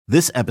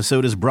This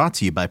episode is brought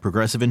to you by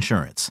Progressive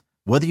Insurance.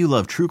 Whether you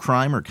love true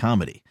crime or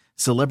comedy,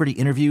 celebrity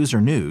interviews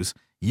or news,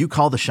 you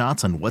call the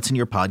shots on what's in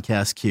your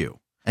podcast queue.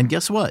 And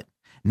guess what?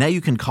 Now you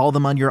can call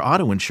them on your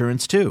auto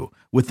insurance too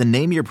with the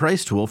Name Your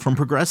Price tool from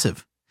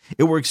Progressive.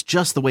 It works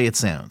just the way it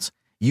sounds.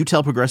 You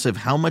tell Progressive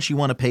how much you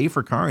want to pay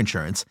for car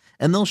insurance,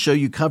 and they'll show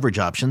you coverage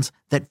options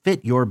that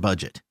fit your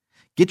budget.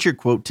 Get your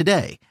quote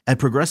today at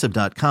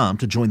Progressive.com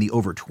to join the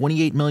over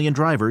 28 million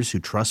drivers who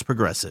trust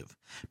Progressive.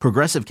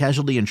 Progressive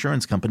Casualty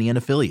Insurance Company and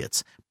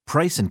Affiliates.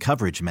 Price and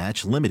coverage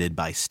match limited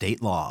by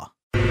state law.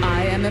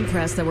 I am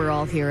impressed that we're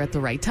all here at the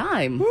right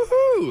time.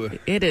 Woohoo!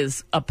 It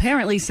is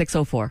apparently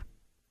 6:04.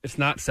 It's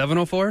not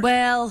 7:04?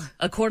 Well,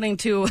 according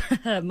to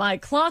my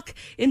clock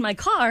in my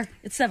car,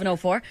 it's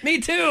 7:04.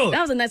 Me too! That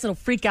was a nice little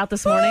freak out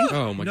this morning.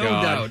 Oh my no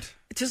God. doubt.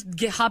 Just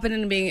hopping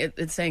into being,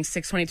 it's saying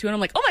 6:22, and I'm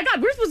like, oh my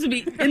God, we're supposed to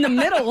be in the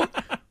middle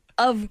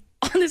of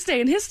on this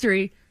day in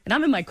history, and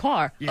I'm in my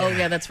car. Yeah. Oh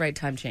yeah, that's right,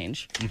 time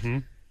change. Mm-hmm.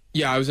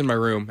 Yeah, I was in my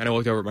room and I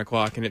looked over at my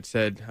clock and it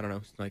said, I don't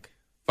know, like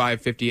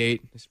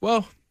 5:58.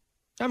 Well,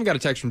 I haven't got a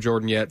text from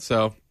Jordan yet,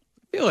 so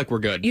I feel like we're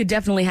good. You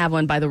definitely have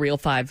one by the real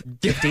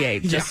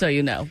 5:58, just so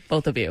you know,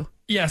 both of you.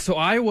 Yeah, so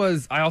I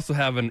also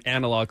have an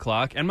analog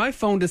clock, and my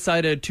phone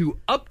decided to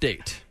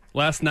update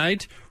last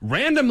night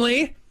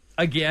randomly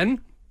again.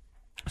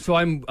 So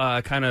I'm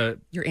kind of...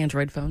 Your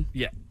Android phone?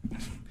 Yeah.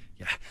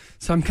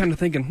 So I'm kind of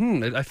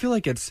thinking, I feel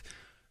like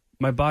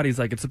my body's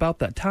like, it's about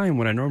that time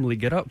when I normally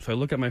get up. So I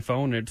look at my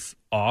phone, it's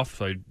off.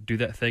 So I do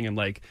that thing. And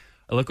I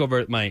look over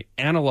at my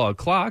analog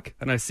clock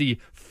and I see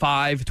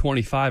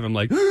 5:25. I'm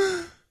like,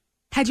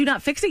 Had you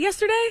not fixed it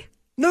yesterday?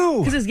 no.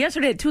 Because it's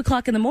yesterday at 2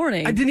 o'clock in the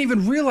morning. I didn't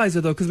even realize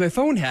it though, because my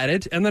phone had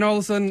it. And then all of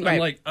a sudden I'm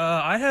like,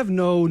 I have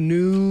no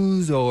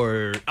news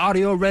or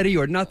audio ready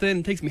or nothing.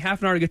 It takes me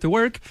half an hour to get to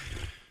work.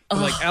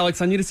 I'm like,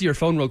 Alex, I need to see your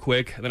phone real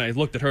quick. And then I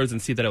looked at hers and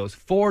see that it was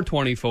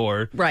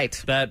 4:24. Right.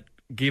 That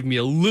gave me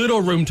a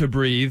little room to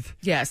breathe.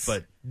 Yes.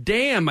 But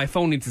damn, my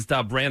phone needs to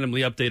stop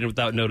randomly updating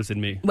without noticing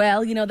me.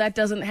 Well, that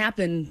doesn't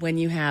happen when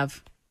you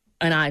have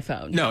an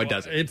iPhone. No, it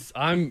doesn't.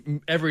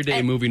 I'm every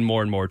day moving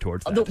more and more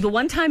towards that. The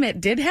one time it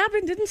did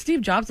happen, didn't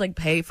Steve Jobs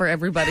pay for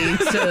everybody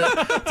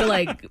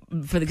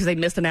because they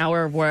missed an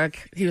hour of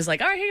work? He was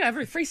like, all right, here you go,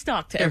 every free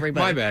stock to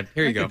everybody. My bad.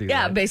 Here you go.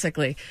 Yeah,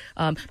 basically.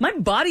 My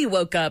body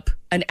woke up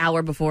an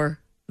hour before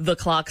the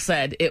clock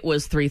said it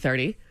was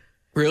 3:30.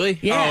 Really?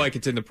 Yeah. Oh, like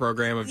it's in the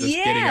program of just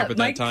getting up at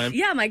that time?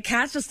 Yeah, my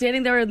cat's just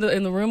standing there in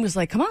the room, was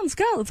like, come on, let's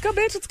go,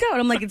 bitch, let's go.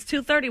 And I'm like, it's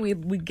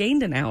 2:30. We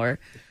gained an hour.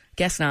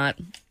 Guess not.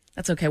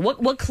 That's okay.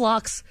 What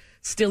clocks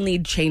still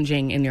need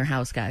changing in your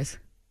house, guys?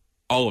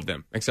 All of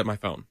them, except my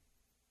phone.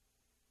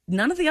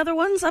 None of the other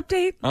ones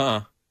update?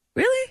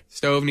 Really?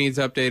 Stove needs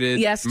updated.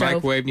 Yes, stove.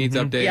 Microwave needs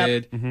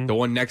updated. Yep. The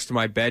one next to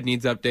my bed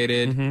needs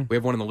updated. We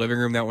have one in the living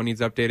room. That one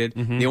needs updated.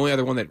 The only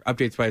other one that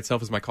updates by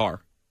itself is my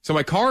car. So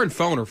my car and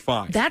phone are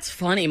fine. That's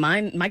funny.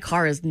 My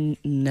car is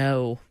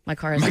no. My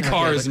car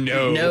is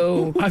no.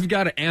 No. I've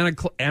got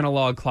an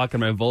analog clock in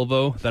my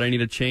Volvo that I need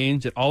to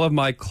change. And all of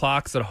my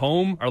clocks at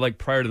home are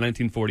prior to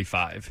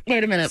 1945.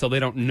 Wait a minute. So they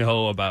don't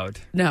know about.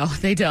 No,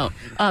 they don't.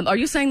 Are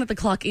you saying that the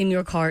clock in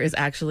your car is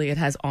actually, it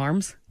has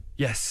arms?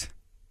 Yes.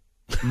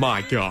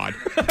 My God.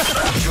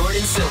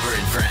 Jordan Silver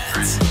and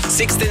Friends,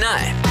 6 to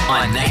 9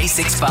 on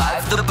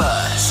 96.5 The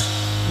Buzz.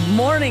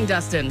 Morning,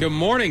 Dustin. Good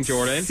morning,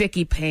 Jordan.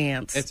 Sicky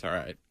pants. It's all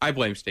right. I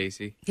blame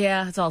Stacy.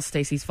 Yeah, it's all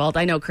Stacy's fault.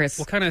 I know, Chris.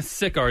 What kind of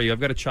sick are you?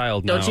 I've got a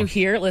child now. Don't you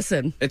hear?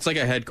 Listen. It's like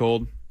a head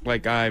cold.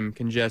 Like I'm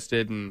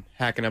congested and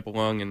hacking up a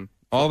lung and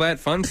all that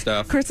fun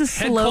stuff. Chris is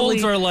Head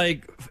slowly... colds are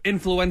like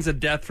influenza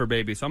death for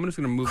babies, so I'm just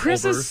going to move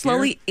Chris over is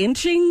slowly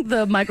inching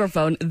the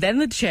microphone, then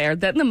the chair,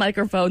 then the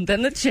microphone,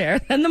 then the chair,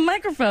 then the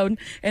microphone,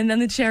 and then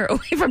the chair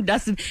away from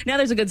Dustin. Now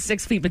there's a good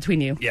 6 feet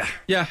between you.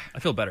 Yeah, I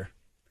feel better.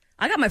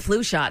 I got my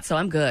flu shot, so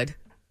I'm good.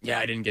 Yeah,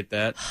 I didn't get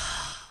that.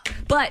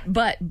 But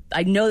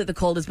I know that the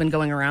cold has been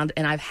going around,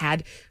 and I've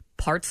had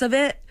parts of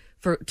it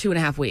for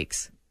 2.5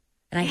 weeks.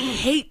 And I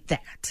hate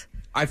that.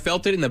 I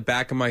felt it in the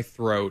back of my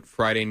throat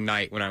Friday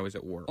night when I was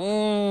at work.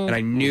 And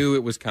I knew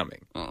it was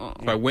coming. So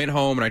I went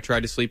home and I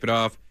tried to sleep it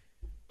off.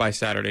 By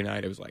Saturday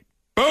night, it was like,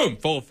 boom,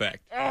 full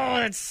effect. Oh,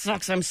 that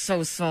sucks. I'm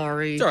so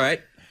sorry. It's all right.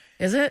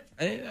 Is it?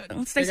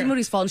 It's Stacey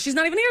Moody's fault, and she's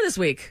not even here this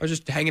week. I was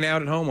just hanging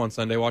out at home on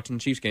Sunday watching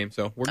the Chiefs game,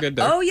 so we're good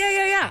there. Oh,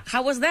 yeah.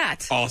 How was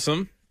that?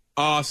 Awesome.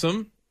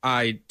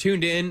 I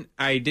tuned in.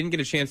 I didn't get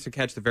a chance to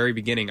catch the very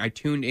beginning. I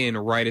tuned in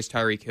right as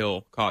Tyreek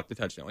Hill caught the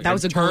touchdown. That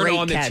was a great Turn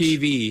on catch. the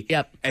TV,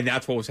 Yep. and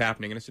that's what was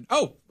happening. And I said,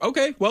 oh,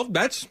 okay, well,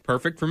 that's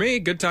perfect for me.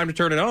 Good time to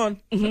turn it on.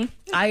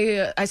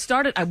 I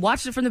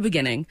watched it from the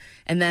beginning,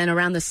 and then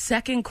around the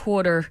second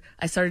quarter,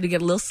 I started to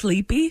get a little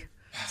sleepy.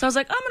 So I was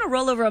like, I'm going to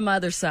roll over on my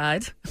other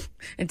side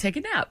and take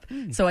a nap.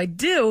 So I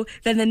do.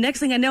 Then the next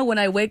thing I know, when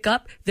I wake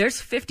up,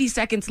 there's 50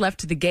 seconds left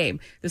to the game.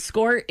 The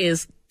score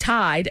is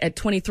tied at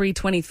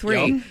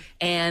 23-23,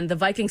 and the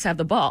Vikings have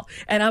the ball.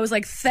 And I was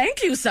like,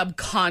 thank you,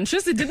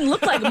 subconscious. It didn't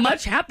look like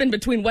much happened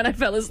between when I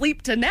fell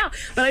asleep to now,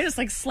 but I just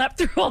slept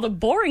through all the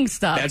boring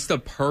stuff. That's the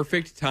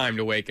perfect time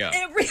to wake up.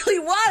 It really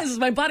was.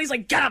 My body's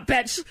like, get up,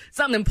 bitch.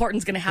 Something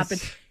important's going to happen.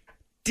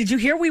 Did you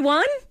hear we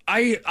won?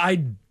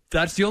 I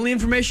that's the only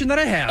information that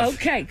I have.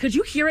 Okay. Could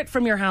you hear it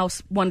from your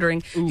house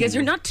wondering? Because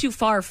you're not too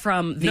far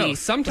from the No,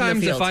 sometimes from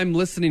the if field. I'm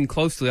listening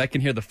closely, I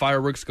can hear the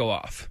fireworks go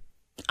off.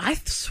 I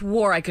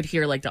swore I could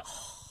hear like the...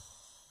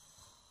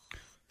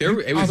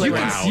 It was You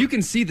loud. can, you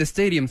can see the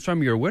stadiums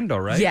from your window,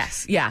 right?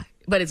 Yes, yeah.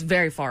 But it's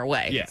very far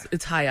away. Yeah.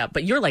 It's high up.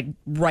 But you're like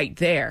right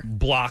there.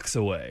 Blocks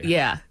away.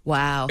 Yeah.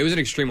 Wow. It was an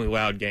extremely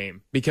loud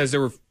game because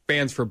there were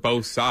fans for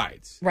both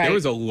sides. Right. There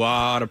was a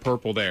lot of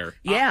purple there.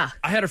 Yeah.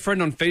 I had a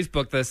friend on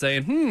Facebook that's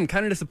saying,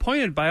 kind of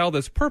disappointed by all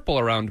this purple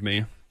around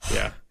me.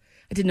 Yeah.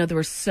 I didn't know there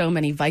were so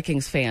many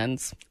Vikings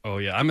fans. Oh,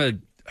 yeah.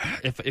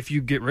 If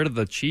you get rid of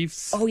the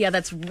Chiefs. Oh, yeah,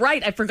 that's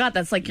right. I forgot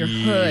that's like your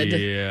hood.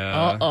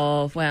 Yeah.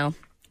 Uh-oh. Well,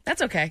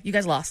 that's okay. You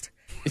guys lost.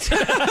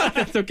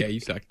 That's okay. You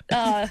suck.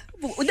 No,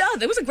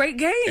 it was a great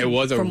game. It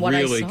was a from what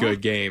I really saw.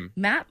 good game.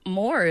 Matt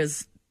Moore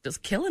is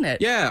just killing it.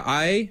 Yeah,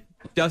 I,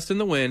 Dust in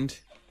the Wind,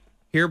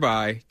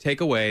 hereby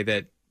take away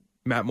that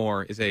Matt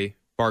Moore is a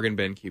bargain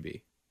bin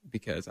QB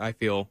because I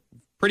feel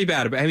pretty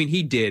bad about. I mean,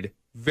 he did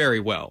very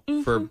well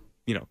for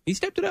he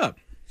stepped it up.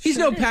 He's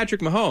Sure no did.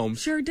 Patrick Mahomes,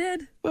 Sure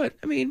did. but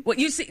I mean, What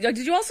you see? Did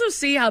you also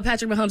see how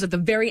Patrick Mahomes at the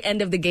very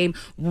end of the game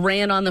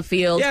ran on the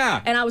field?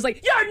 Yeah. And I was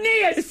like, your knee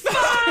is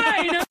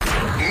fine.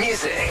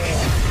 Music,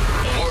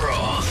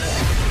 world,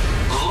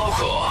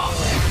 local,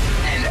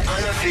 and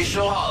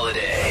unofficial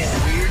holidays.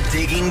 We're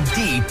digging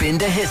deep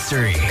into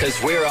history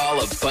because we're all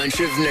a bunch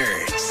of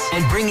nerds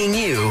and bringing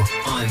you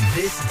on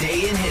This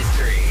Day in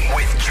History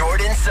with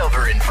Jordan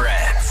Silver and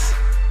Friends.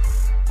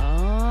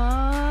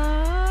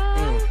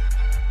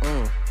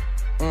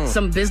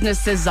 Some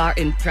businesses are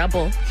in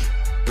trouble.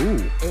 ooh,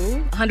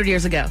 100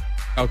 years ago.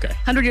 okay.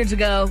 100 years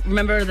ago,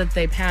 remember that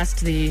they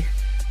passed you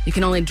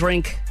can only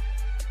drink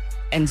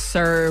and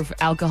serve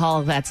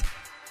alcohol that's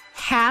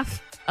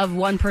half of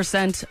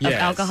 1% of Yes,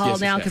 alcohol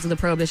yes, now yes. because of the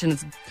prohibition.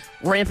 It's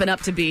ramping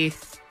up to be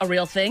a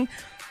real thing.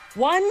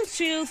 1,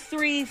 2,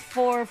 3,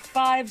 4,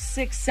 5,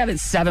 6, 7.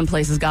 7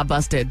 places got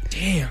busted.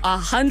 Damn.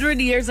 100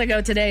 years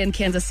ago today in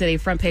Kansas City,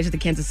 front page of the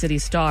Kansas City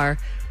Star,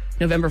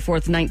 November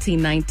 4th,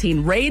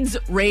 1919.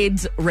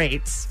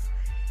 Raids.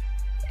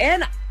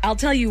 And I'll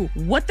tell you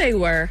what they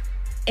were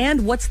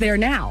and what's there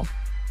now.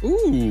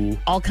 Ooh.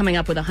 All coming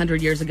up with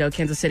 100 years ago,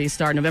 Kansas City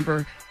Star,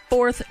 November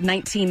 4th,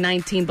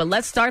 1919. But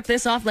let's start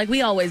this off like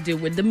we always do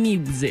with the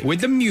music.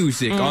 With the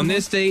music, on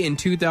this day in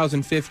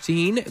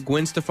 2015,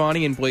 Gwen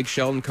Stefani and Blake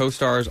Shelton,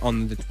 co-stars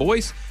on The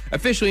Voice,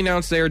 officially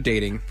announced they are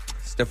dating.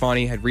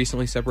 Stefani had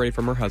recently separated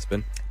from her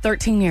husband.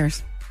 13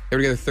 years. They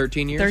were together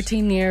 13 years?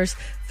 13 years,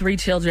 3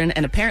 children,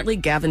 and apparently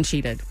Gavin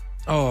cheated,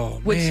 Oh,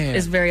 which man.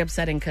 is very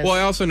upsetting because Well,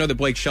 I also know that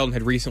Blake Shelton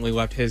had recently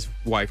left his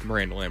wife,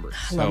 Miranda Lambert.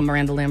 I love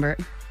Miranda Lambert.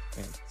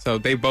 So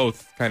they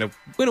both kind of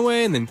went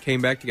away and then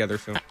came back together.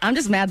 So, I'm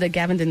just mad that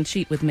Gavin didn't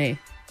cheat with me.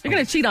 You're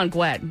going to cheat on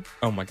Gwen.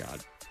 oh my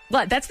God.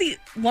 But that's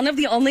one of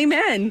the only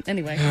men.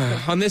 Anyway.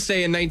 On this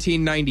day in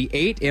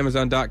 1998,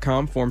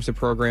 Amazon.com forms the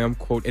program,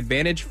 quote,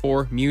 Advantage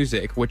for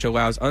Music, which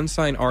allows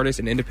unsigned artists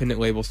and independent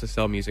labels to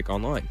sell music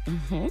online.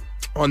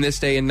 On this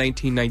day in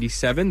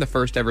 1997, the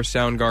first ever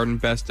Soundgarden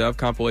Best Of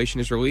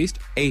compilation is released,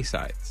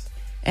 A-Sides.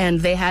 And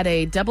they had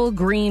a double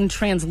green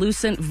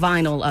translucent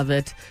vinyl of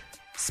it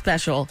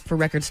special for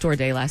Record Store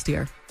Day last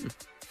year.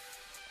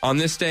 On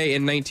this day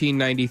in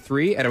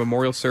 1993, at a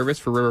memorial service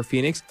for River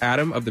Phoenix,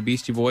 Adam of the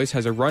Beastie Boys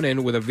has a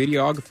run-in with a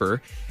videographer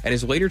and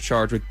is later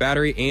charged with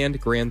battery and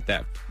grand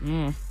theft.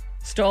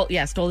 Stole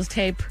his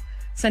tape,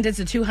 sentenced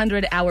to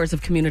 200 hours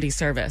of community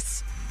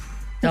service.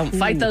 Don't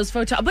fight those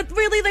photos. But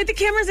really, like the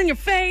camera's in your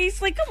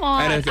face. Like, come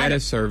on. At a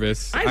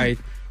service. I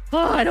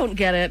don't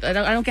get it. I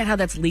don't get how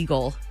that's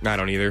legal.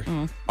 don't either.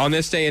 On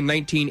this day in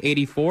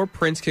 1984,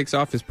 Prince kicks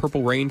off his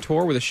Purple Rain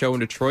tour with a show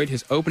in Detroit.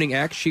 His opening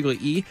act, Sheila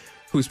E.,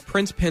 whose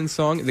Prince penned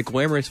song, The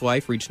Glamorous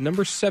Life, reached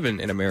number 7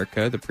 in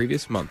America the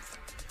previous month.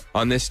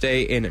 On this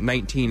day in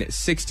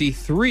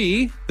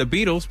 1963, the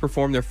Beatles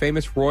performed their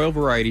famous Royal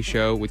Variety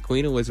Show with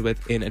Queen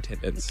Elizabeth in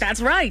attendance.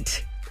 That's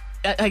right.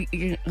 Have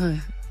you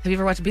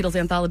ever watched Beatles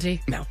Anthology?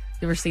 No.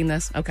 You ever seen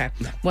this? Okay.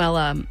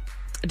 Well,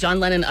 John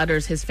Lennon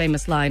utters his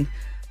famous line,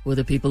 "Will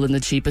the people in the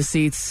cheapest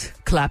seats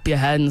clap your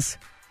hands?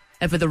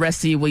 And for the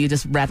rest of you, will you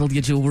just rattle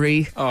your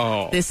jewelry?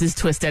 Oh. This is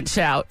Twist and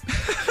Shout."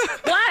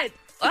 What?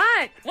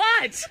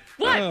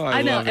 Oh,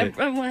 I know. love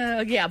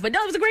it. Yeah, but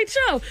no, it was a great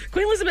show.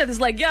 Queen Elizabeth is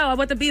like, yo, I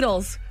want the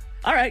Beatles.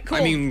 All right, cool.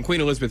 I mean, Queen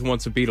Elizabeth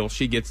wants the Beatles.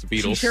 She gets the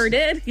Beatles. she sure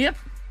did. Yep.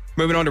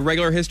 Moving on to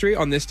regular history,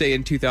 on this day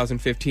in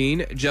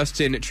 2015,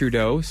 Justin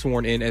Trudeau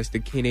sworn in as the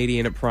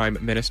Canadian Prime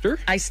Minister.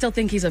 I still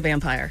think he's a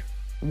vampire.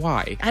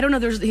 Why? I don't know.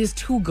 He's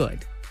too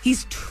good.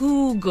 He's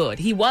too good.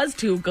 He was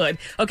too good.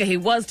 Okay, he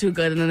was too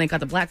good, and then they got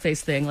the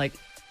blackface thing. Like,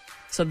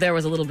 so there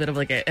was a little bit of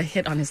like a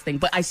hit on his thing.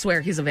 But I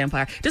swear he's a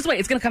vampire. Just wait,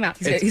 it's gonna come out.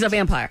 He's a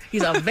vampire.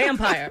 He's a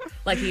vampire.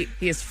 Like he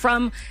is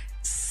from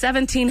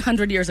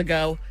 1700 years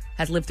ago.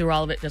 Has lived through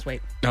all of it. Just wait.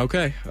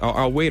 Okay,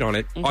 I'll wait on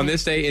it. On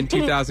this day in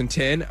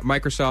 2010,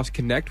 Microsoft's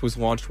Kinect was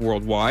launched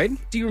worldwide.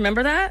 Do you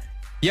remember that?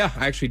 Yeah,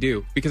 I actually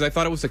do, because I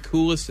thought it was the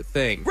coolest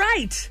thing.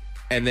 Right.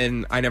 And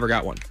then I never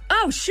got one.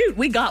 Oh shoot,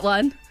 we got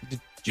one.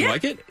 Did you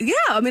like it? Yeah,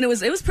 I mean, it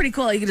was pretty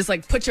cool. You could just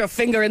like put your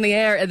finger in the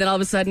air, and then all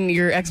of a sudden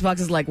your Xbox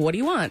is like, "What do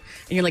you want?"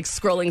 And you're like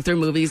scrolling through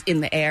movies in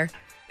the air.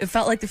 It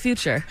felt like the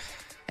future,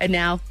 and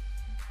now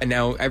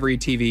every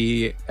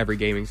TV, every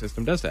gaming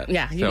system does that.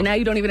 Yeah, So- now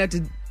you don't even have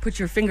to put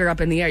your finger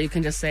up in the air. You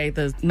can just say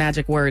the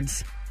magic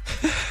words,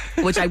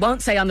 which I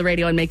won't say on the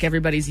radio and make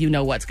everybody's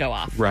you-know-whats go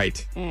off.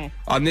 Right.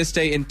 On this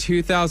day in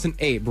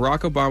 2008, Barack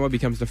Obama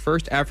becomes the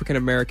first African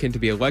American to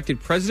be elected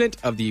president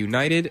of the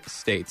United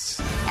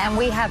States. And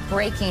we have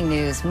breaking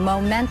news,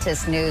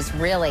 momentous news,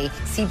 really.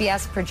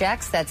 CBS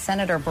projects that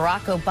Senator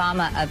Barack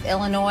Obama of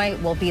Illinois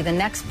will be the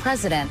next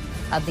president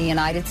of the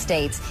United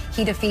States.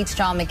 He defeats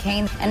John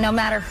McCain, and no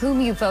matter whom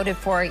you voted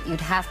for,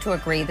 you'd have to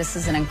agree this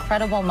is an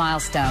incredible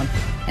milestone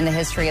in the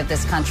history of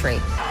this country.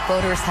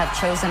 Voters have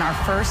chosen our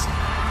first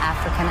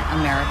African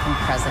American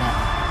president.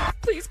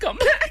 Please come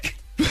back.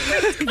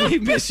 We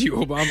miss you,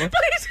 Obama.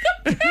 Please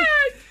come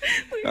back.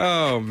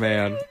 Oh,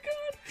 man.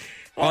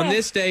 On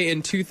this day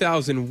in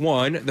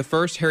 2001, the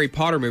first Harry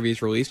Potter movie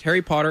is released,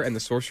 Harry Potter and the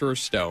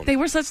Sorcerer's Stone. They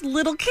were such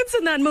little kids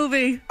in that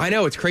movie. I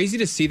know, it's crazy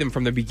to see them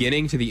from the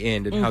beginning to the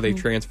end and how they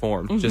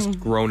transformed, just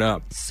grown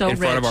up So in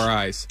front of rich. our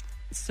eyes.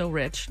 So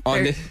rich.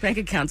 On Their the- bank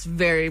accounts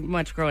very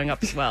much growing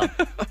up as well.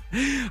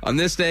 On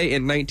this day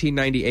in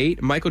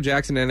 1998, Michael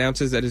Jackson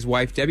announces that his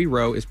wife, Debbie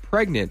Rowe, is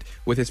pregnant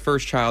with his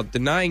first child,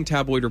 denying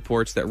tabloid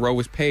reports that Rowe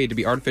was paid to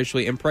be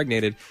artificially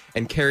impregnated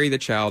and carry the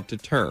child to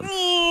term.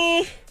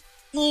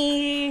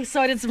 So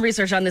I did some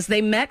research on this.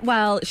 They met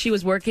while she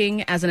was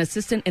working as an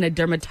assistant in a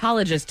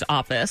dermatologist's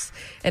office.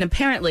 And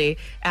apparently,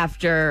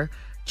 after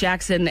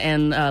Jackson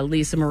and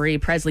Lisa Marie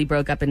Presley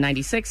broke up in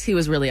 96, he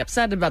was really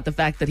upset about the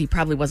fact that he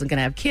probably wasn't going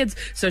to have kids.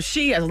 So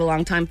she, as a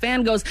longtime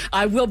fan, goes,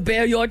 "I will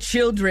bear your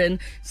children."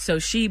 So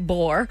she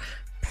bore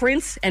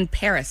Prince and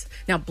Paris.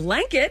 Now,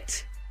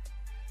 Blanket,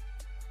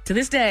 to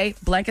this day,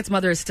 Blanket's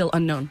mother is still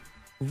unknown.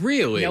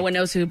 Really? No one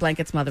knows who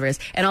Blanket's mother is.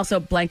 And also,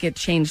 Blanket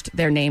changed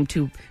their name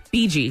to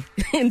BG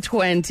in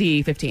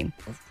 2015.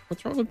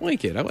 What's wrong with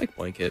Blanket? I like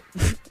Blanket.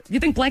 You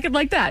think Blanket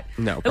like that?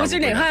 No, What's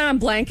your probably name? not. Hi, I'm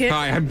Blanket.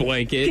 Hi, I'm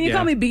Blanket. Can you yeah.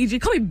 call me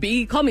BG? Call me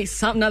B. Call me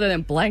something other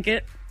than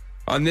Blanket.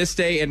 On this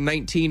day in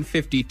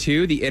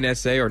 1952, the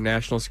NSA, or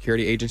National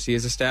Security Agency,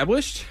 is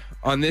established.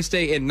 On this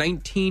day in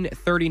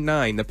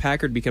 1939, the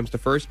Packard becomes the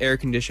first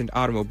air-conditioned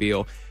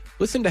automobile.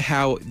 Listen to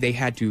how they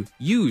had to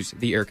use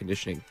the air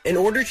conditioning. In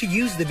order to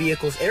use the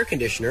vehicle's air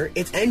conditioner,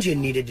 its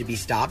engine needed to be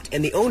stopped,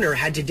 and the owner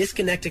had to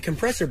disconnect a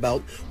compressor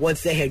belt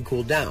once they had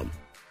cooled down.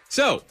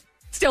 So,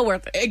 Still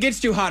worth it. it gets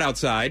too hot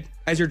outside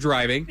as you're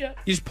driving. Yeah.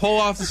 You just pull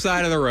off the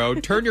side of the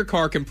road, turn your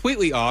car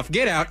completely off,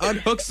 get out,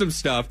 unhook some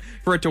stuff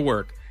for it to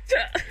work.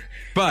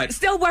 But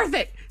Still worth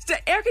it. So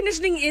air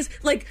conditioning is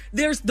like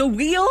there's the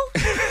wheel,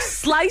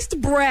 sliced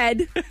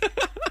bread,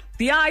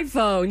 the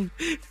iPhone,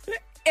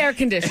 air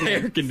conditioning.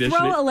 Air conditioning.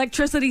 Throw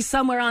electricity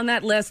somewhere on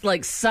that list,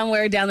 like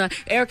somewhere down the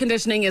air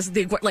conditioning is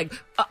the like.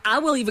 I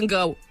will even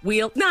go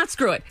wheel. Not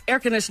screw it. Air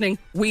conditioning,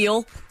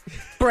 wheel,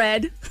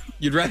 bread.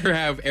 you'd rather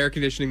have air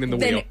conditioning than the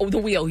wheel. Then the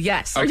wheel,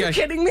 yes. Are you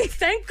Okay. kidding me?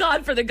 Thank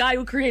God for the guy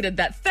who created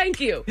that.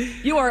 Thank you.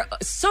 You are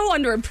so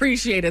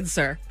underappreciated,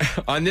 sir.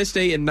 On this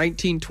day in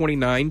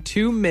 1929,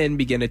 two men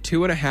began a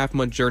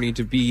 2.5-month journey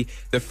to be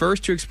the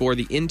first to explore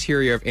the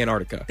interior of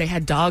Antarctica. They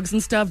had dogs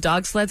and stuff,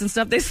 dog sleds and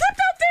stuff. They slept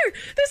out there.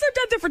 They slept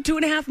out there for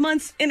 2.5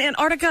 months in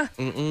Antarctica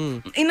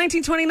in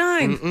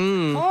 1929.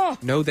 Oh.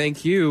 No,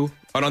 thank you.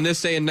 And on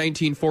this day in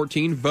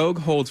 1914, Vogue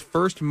holds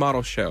first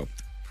model show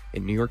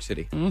in New York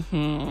City.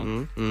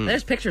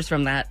 There's pictures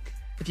from that.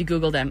 If you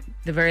Google them,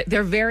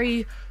 they're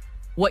very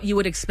what you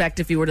would expect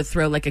if you were to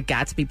throw like a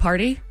Gatsby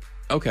party.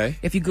 Okay.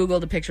 If you Google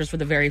the pictures for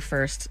the very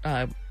first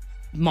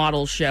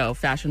model show,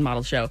 fashion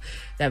model show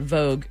that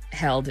Vogue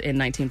held in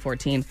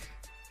 1914,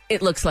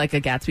 it looks like a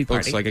Gatsby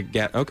party. Looks like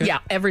a okay. Yeah,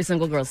 every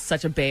single girl's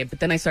such a babe.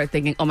 But then I started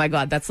thinking, oh my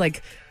God, that's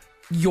like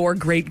your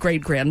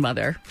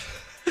great-great-grandmother.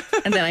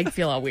 And then I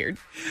feel all weird.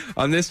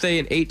 On this day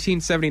in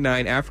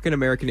 1879,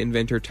 African-American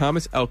inventor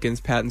Thomas Elkins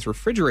patents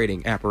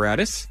refrigerating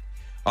apparatus.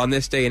 On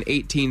this day in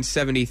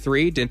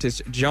 1873,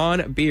 dentist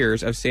John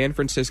Beers of San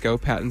Francisco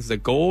patents the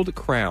gold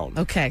crown.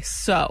 Okay,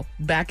 so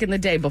back in the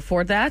day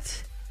before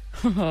that,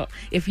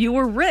 if you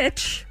were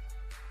rich,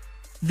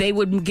 they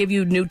would give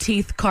you new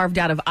teeth carved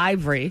out of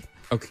ivory.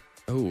 Okay.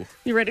 Oh,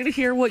 You ready to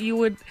hear what you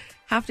would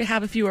have to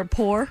have if you were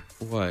poor?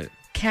 what?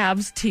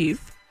 Calves'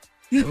 teeth.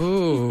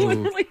 Oh,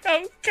 Literally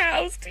have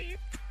cow's teeth.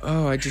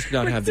 oh, I just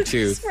not have the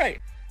tooth. Right.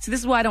 So this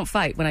is why I don't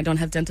fight when I don't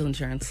have dental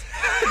insurance.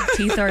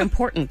 Teeth are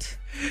important.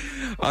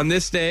 On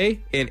this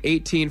day in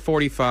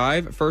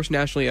 1845, first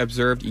nationally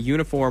observed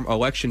uniform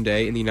election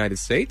day in the United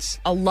States.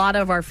 A lot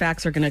of our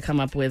facts are going to come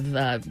up with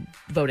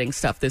voting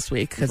stuff this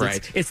week because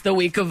Right. it's the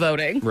week of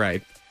voting.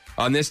 Right.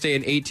 On this day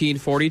in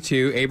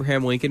 1842,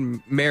 Abraham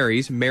Lincoln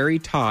marries Mary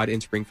Todd in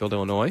Springfield,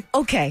 Illinois.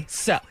 Okay,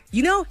 so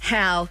you know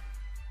how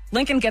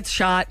Lincoln gets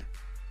shot,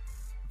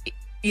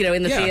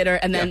 in the Yeah, theater,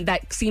 and then yeah.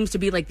 that seems to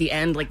be like the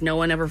end. Like no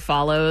one ever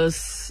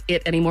follows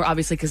it anymore,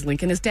 obviously, because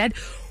Lincoln is dead.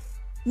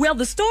 Well,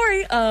 the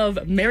story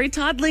of Mary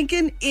Todd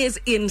Lincoln is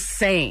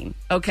insane.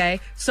 Okay,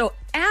 so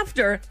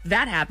after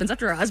that happens,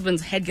 after her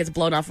husband's head gets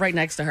blown off right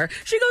next to her,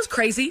 she goes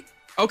crazy.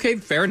 Okay,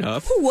 fair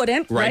enough. Who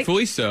wouldn't?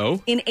 Rightfully right?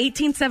 so. In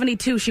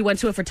 1872, she went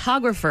to a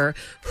photographer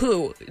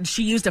who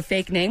she used a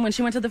fake name when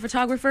she went to the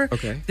photographer.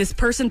 Okay. This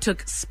person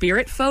took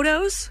spirit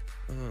photos.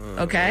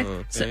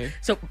 Okay.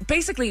 So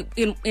basically,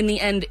 in the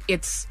end,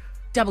 it's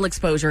double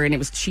exposure and it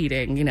was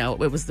cheating. You know,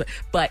 it was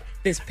but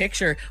this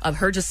picture of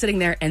her just sitting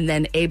there and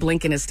then Abe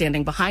Lincoln is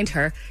standing behind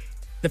her.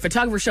 The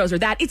photographer shows her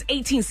that. It's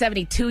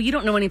 1872. You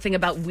don't know anything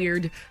about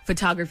weird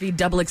photography,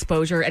 double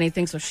exposure,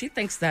 anything. So she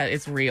thinks that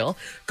it's real.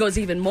 Goes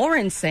even more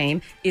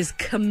insane, is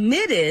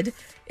committed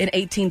in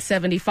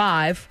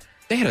 1875.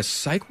 They had a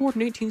psych ward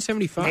in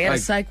 1875? They had a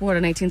psych ward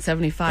in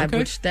 1875, Okay.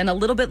 which then a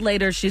little bit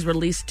later, she's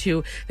released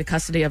to the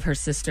custody of her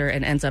sister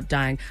and ends up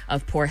dying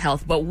of poor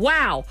health. But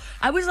wow,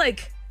 I was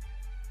like,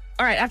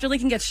 all right, after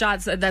Lincoln gets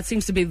shot, that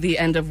seems to be the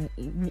end of us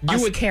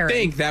You would caring.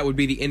 think that would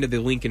be the end of the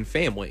Lincoln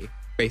family,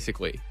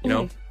 basically, you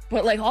know?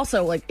 But like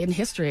also like in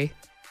history,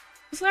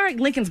 it's all right.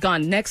 Lincoln's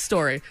gone. Next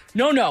story.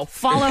 No.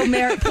 Follow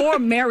poor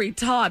Mary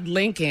Todd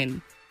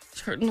Lincoln.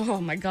 Oh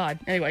my God.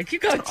 Anyway,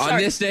 keep going. On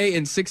Sorry. this day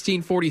in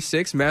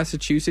 1646,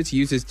 Massachusetts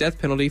uses death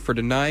penalty for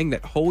denying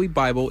that Holy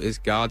Bible is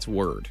God's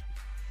word.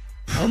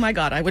 Oh my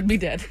God, I would be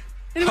dead.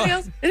 Anybody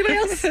else? Anybody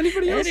else?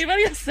 Anybody else?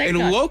 Anybody else? Thank In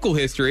God. local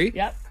history,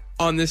 Yep.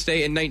 on this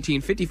day in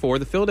 1954,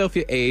 the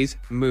Philadelphia A's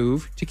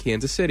moved to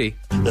Kansas City.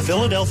 The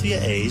Philadelphia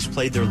A's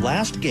played their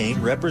last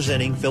game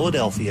representing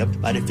Philadelphia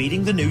by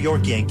defeating the New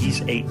York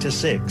Yankees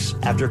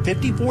 8-6. After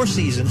 54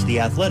 seasons, the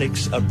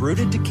Athletics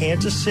uprooted to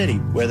Kansas City,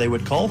 where they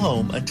would call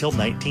home until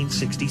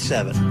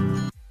 1967.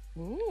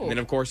 And then,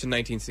 of course, in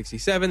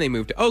 1967, they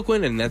moved to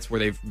Oakland, and that's where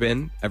they've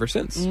been ever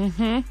since.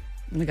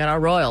 We got our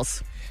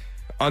Royals.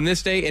 On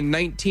this day in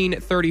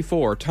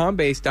 1934, Tom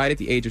Bass died at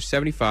the age of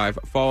 75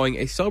 following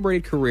a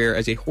celebrated career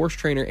as a horse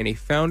trainer and a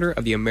founder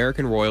of the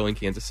American Royal in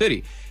Kansas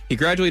City. He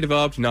gradually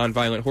developed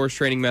nonviolent horse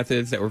training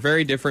methods that were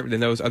very different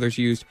than those others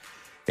used,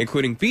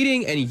 including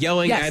beating and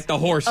yelling at the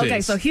horses. Okay,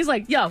 so he's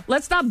like, yo,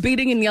 let's stop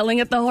beating and yelling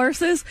at the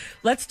horses.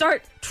 Let's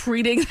start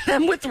treating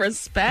them with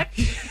respect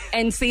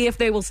and see if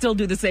they will still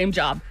do the same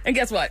job. And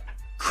guess what?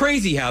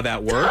 Crazy how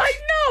that works. I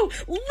know,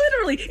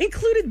 literally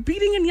included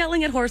beating and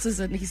yelling at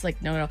horses. And he's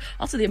like, no.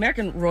 Also, the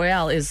American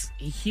Royale is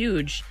a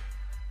huge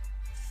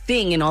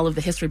thing in all of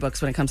the history books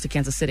when it comes to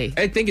Kansas City.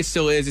 I think it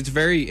still is.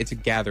 It's a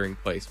gathering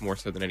place more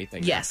so than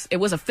anything. Yes, it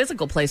was a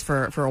physical place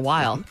for a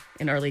while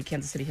in early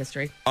Kansas City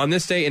history. On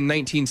this day in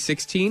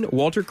 1916,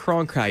 Walter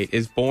Cronkite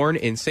is born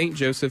in St.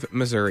 Joseph,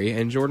 Missouri.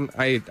 And Jordan,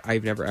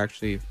 I've never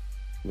actually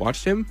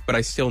watched him, but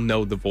I still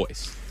know the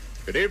voice.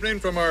 Good evening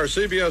from our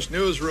CBS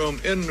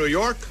newsroom in New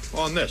York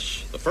on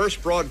this, the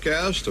first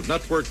broadcast of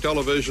network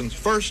television's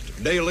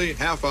first daily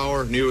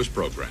half-hour news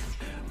program.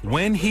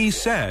 When he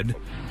said,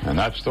 and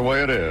that's the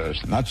way it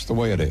is, and that's the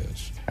way it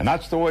is, and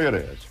that's the way it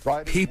is.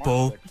 Friday,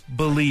 people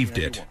believed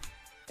it.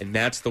 And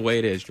that's the way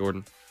it is,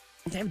 Jordan.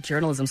 They have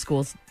journalism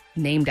schools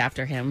named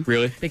after him.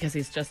 Really? Because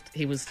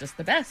he was just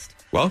the best.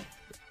 Well,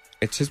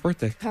 it's his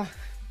birthday.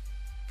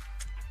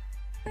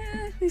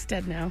 He's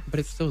dead now. But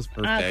it's still his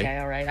birthday. Okay,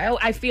 all right.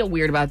 I feel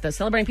weird about this.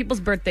 Celebrating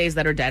people's birthdays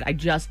that are dead. I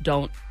just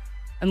don't.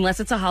 Unless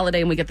it's a holiday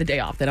and we get the day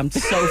off, then I'm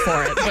so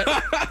for it.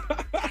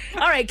 But,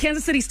 all right,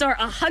 Kansas City Star,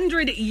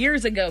 100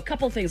 years ago.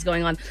 Couple things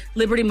going on.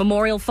 Liberty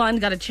Memorial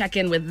Fund, got to check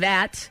in with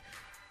that.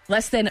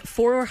 Less than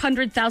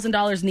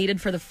 $400,000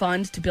 needed for the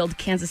fund to build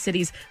Kansas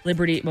City's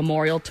Liberty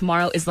Memorial.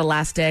 Tomorrow is the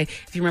last day.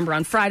 If you remember,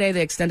 on Friday,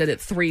 they extended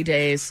it 3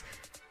 days.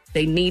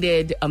 They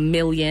needed $1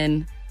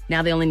 million.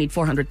 Now they only need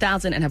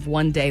 $400,000 and have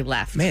 1 day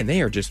left. Man,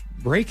 they are just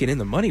breaking in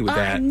the money with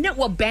that. No,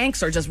 well,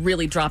 banks are just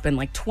really dropping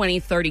like 20,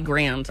 30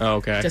 grand. Oh,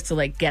 okay. Just to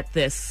like get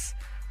this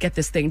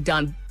thing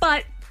done.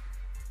 But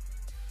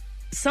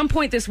some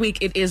point this week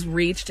it is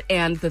reached,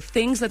 and the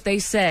things that they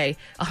say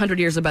 100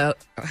 years ago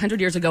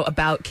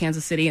about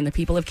Kansas City and the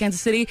people of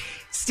Kansas City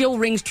still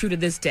rings true to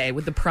this day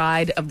with the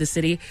pride of the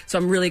city. So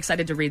I'm really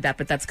excited to read that,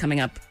 but that's coming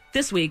up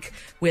this week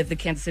with the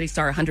Kansas City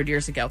Star 100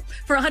 years ago.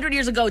 For 100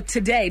 years ago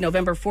today,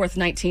 November 4th,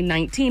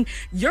 1919,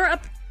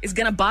 Europe is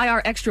going to buy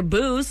our extra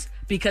booze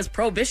because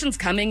Prohibition's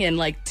coming in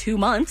like 2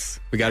 months.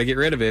 We got to get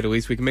rid of it. At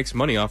least we can make some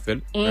money off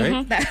it,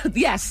 right?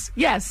 Yes.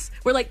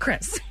 We're like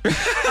Chris. All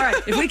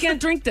right, if we can't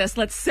drink this,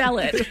 let's sell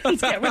it. Let's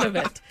get rid of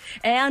it.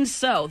 And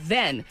so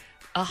then,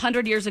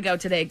 100 years ago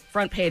today,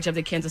 front page of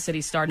the Kansas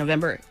City Star,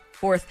 November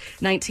 4th,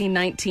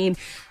 1919,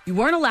 you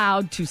weren't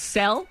allowed to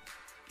sell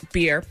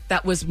beer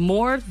that was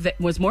more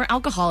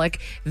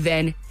alcoholic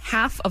than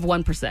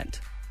 0.5%.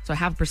 So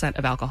 0.5%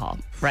 of alcohol,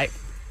 right?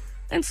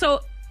 And so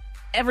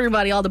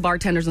everybody, all the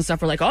bartenders and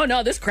stuff were like, oh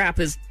no, this crap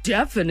is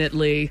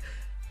definitely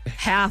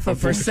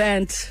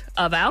 0.5%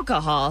 of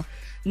alcohol.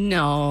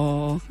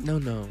 No.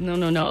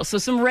 So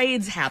some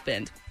raids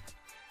happened.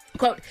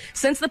 Quote,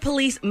 since the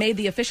police made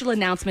the official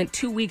announcement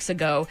 2 weeks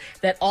ago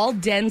that all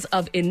dens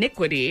of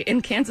iniquity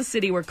in Kansas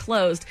City were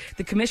closed,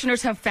 the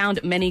commissioners have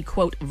found many,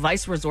 quote,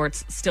 vice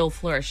resorts still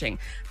flourishing.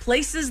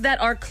 Places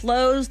that are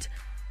closed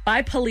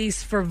by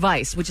police for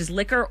vice, which is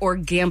liquor or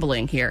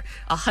gambling here.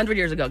 100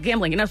 years ago.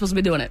 Gambling, you're not supposed to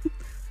be doing it.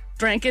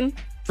 Drinking.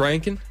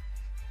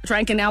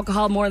 drinking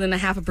alcohol more than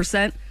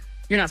 0.5%,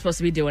 you're not supposed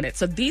to be doing it.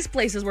 So these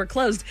places were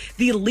closed.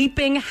 The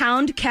Leaping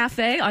Hound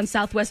Cafe on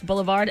Southwest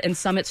Boulevard and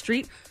Summit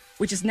Street,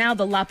 which is now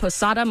the La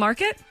Posada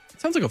Market.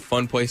 Sounds like a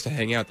fun place to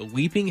hang out. The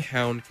Leaping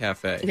Hound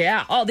Cafe.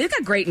 Yeah. Oh, they've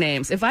got great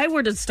names. If I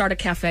were to start a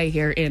cafe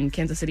here in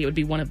Kansas City, it would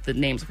be one of the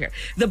names of here.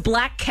 The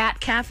Black Cat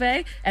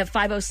Cafe at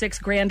 506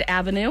 Grand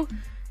Avenue.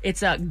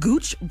 It's a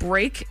Gooch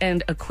Brake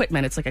and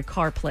Equipment. It's like a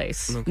car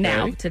place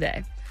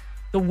today.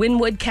 The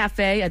Winwood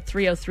Cafe at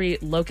 303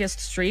 Locust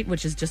Street,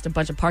 which is just a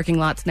bunch of parking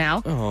lots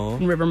now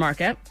in River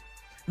Market.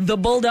 The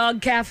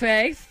Bulldog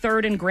Cafe,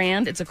 3rd and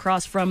Grand. It's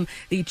across from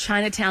the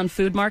Chinatown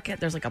Food Market.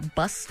 There's like a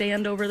bus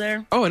stand over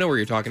there. Oh, I know where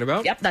you're talking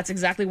about. Yep, that's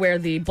exactly where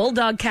the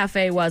Bulldog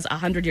Cafe was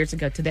 100 years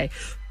ago today.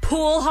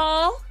 Pool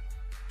Hall.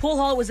 Pool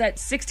Hall was at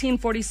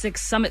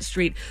 1646 Summit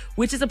Street,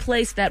 which is a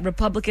place that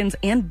Republicans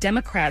and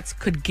Democrats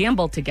could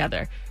gamble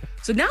together.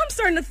 So now I'm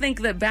starting to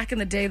think that back in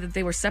the day that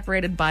they were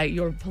separated by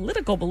your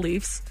political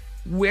beliefs,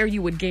 where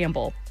you would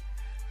gamble.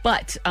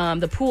 But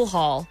the Pool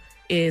Hall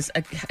is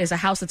a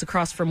house that's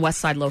across from West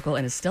Side Local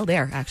and is still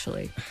there,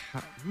 actually.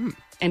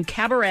 And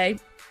Cabaret,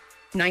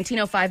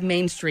 1905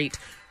 Main Street.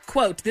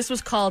 Quote, this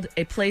was called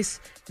a place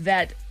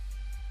that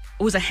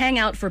was a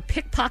hangout for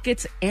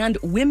pickpockets and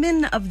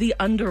women of the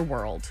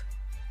underworld.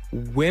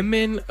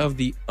 Women of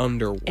the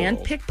underworld.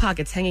 And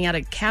pickpockets hanging out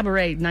at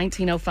Cabaret,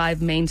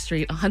 1905 Main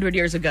Street, 100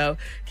 years ago,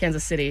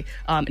 Kansas City.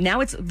 Now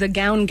it's the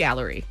Gown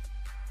Gallery.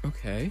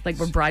 Okay. Like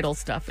where bridal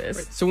stuff is.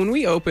 Right. So when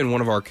we open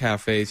one of our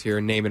cafes here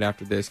and name it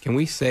after this, can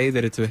we say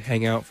that it's a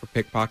hangout for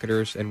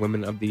pickpocketers and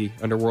women of the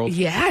underworld?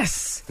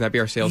 Yes. Can that be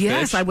our sales pitch?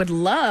 Yes, I would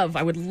love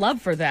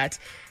for that.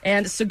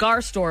 And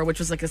Cigar Store, which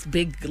was like this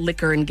big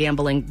liquor and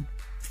gambling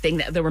thing.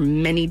 That there were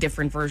many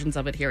different versions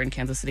of it here in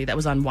Kansas City. That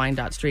was on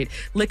Wyandotte Street.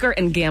 Liquor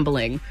and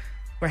gambling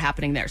were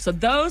happening there. So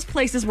those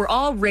places were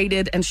all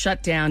raided and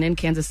shut down in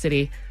Kansas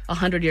City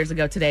 100 years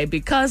ago today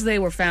because they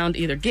were found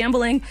either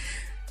gambling,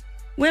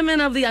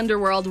 women of the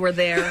underworld were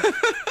there,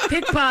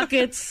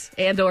 pickpockets,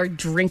 and or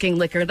drinking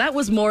liquor. That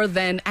was more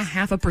than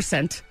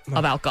 0.5%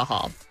 of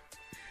alcohol.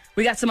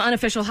 We got some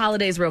unofficial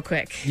holidays real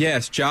quick.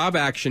 Yes, Job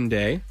Action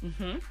Day,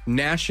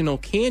 National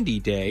Candy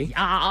Day,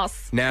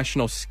 Yes.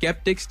 National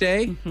Skeptics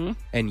Day,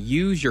 and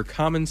Use Your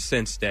Common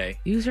Sense Day.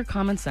 Use your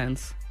common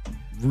sense.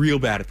 Real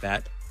bad at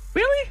that.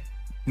 Really?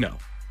 No.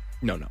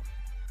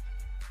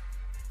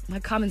 My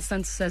common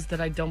sense says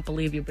that I don't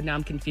believe you, but now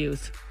I'm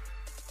confused.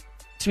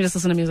 Should we just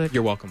listen to music?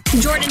 You're welcome.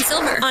 Jordan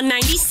Silver on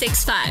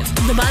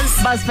 96.5. The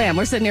Buzz. Buzz fam,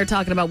 we're sitting here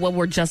talking about what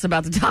we're just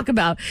about to talk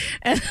about.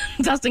 And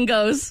Dustin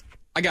goes,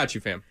 I got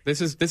you, fam. This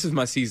is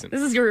my season.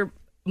 this is your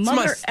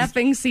mother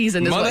effing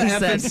season, is Mother what he effing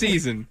said.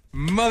 season.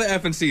 Mother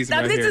effing season.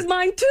 Now, right this here. is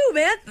mine too,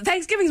 man.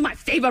 Thanksgiving's my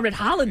favorite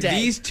holiday.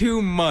 These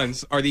 2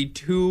 months are the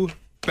 2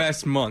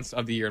 best months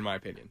of the year, in my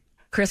opinion.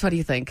 Chris, what do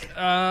you think?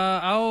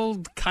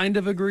 I'll kind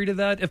of agree to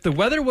that. If the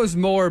weather was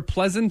more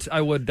pleasant,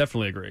 I would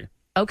definitely agree.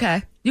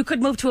 Okay. You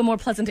could move to a more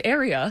pleasant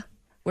area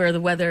where the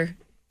weather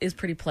is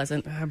pretty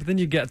pleasant. But then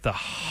you get the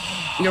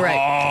You're right.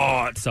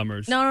 hot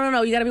summers.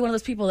 No. You got to be one of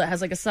those people that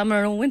has like a summer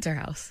and a winter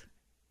house.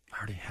 I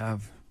already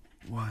have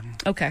one.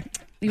 Okay.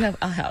 You have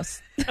a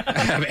house. I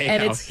have a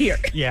and house. it's here.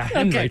 Yeah,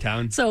 in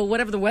Raytown. So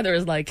whatever the weather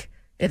is like,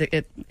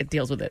 it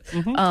deals with it.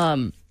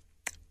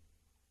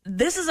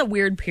 This is a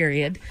weird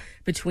period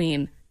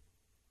between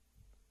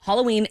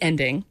Halloween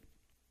ending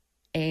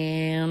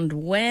and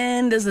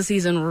when does the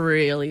season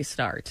really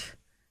start?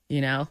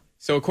 You know?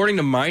 So according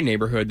to my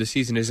neighborhood, the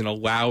season isn't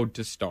allowed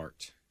to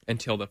start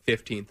until the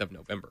 15th of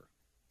November.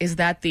 Is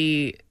that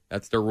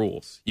That's their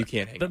rules. You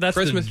can't hang up. That's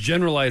Christmas, the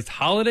generalized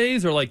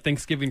holidays or like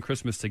Thanksgiving,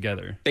 Christmas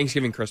together?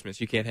 Thanksgiving, Christmas.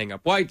 You can't hang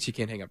up lights. You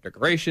can't hang up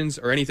decorations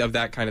or any of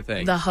that kind of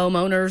thing. the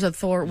homeowners of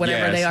Thor,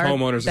 whatever yes, they are?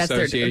 Homeowners That's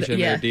Association,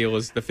 yeah. their deal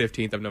is the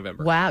 15th of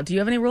November. Wow. Do you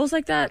have any rules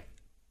like that,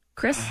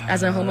 Chris,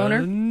 as a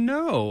homeowner?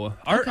 No.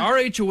 Our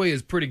HOA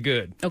is pretty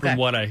good from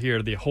what I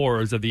hear the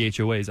horrors of the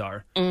HOAs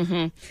are.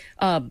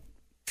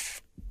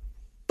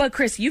 But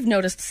Chris, you've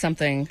noticed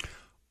something.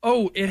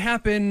 Oh, it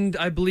happened,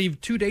 I believe,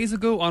 2 days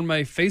ago on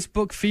my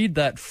Facebook feed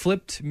that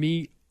flipped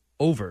me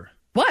over.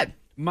 What?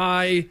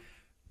 My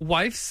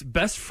wife's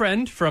best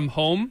friend from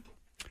home,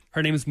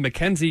 her name is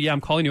Mackenzie. Yeah,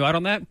 I'm calling you out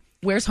on that.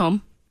 Where's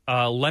home?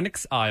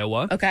 Lenox,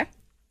 Iowa. Okay.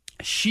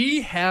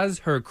 She has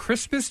her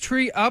Christmas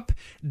tree up,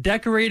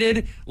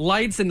 decorated,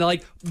 lights, and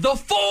like the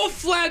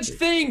full-fledged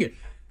thing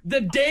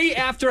the day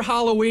after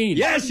Halloween.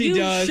 Yes, she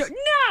does.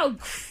 No,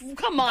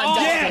 come on,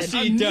 Yes,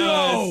 Dustin. she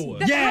does. No.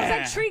 How's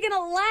that tree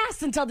gonna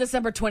last until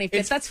December 25th?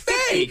 It's that's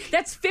fake.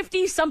 That's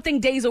 50-something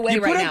days away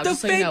You right put now. up the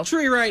just so fake you know.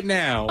 tree right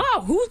now.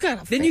 Oh, who's got a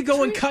Then fake you go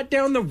tree? and cut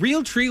down the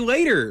real tree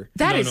later.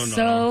 That is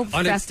so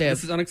festive.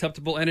 This is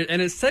unacceptable, and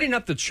it's setting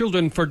up the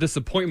children for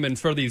disappointment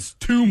for these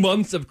 2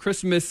 months of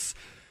Christmas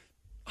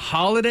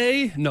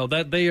holiday. No,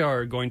 that they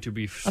are going to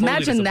be.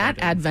 Imagine that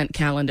disappointed. advent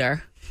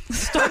calendar.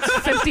 Starts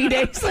 50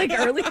 days like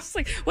early. It's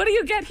like, what do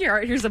you get here? All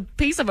right, here's a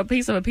piece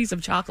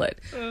of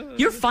chocolate.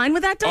 You're fine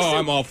with that, Dustin? Oh,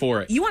 I'm all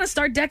for it. You want to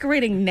start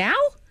decorating now?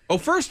 Oh,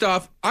 first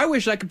off, I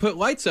wish I could put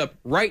lights up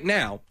right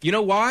now. You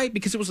know why?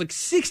 Because it was like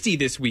 60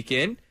 this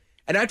weekend,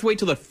 and I have to wait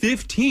till the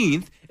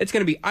 15th It's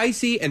going to be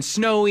icy and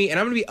snowy, and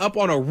I'm going to be up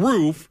on a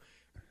roof.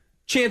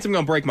 Chance I'm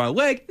going to break my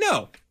leg.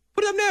 No.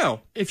 Put it up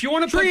now. If you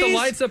want to put the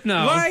lights up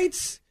now.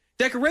 Lights,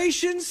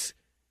 decorations,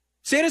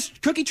 Santa's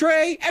cookie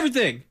tray,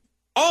 everything.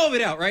 All of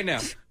it out right now.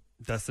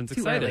 Dustin's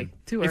Too excited. early.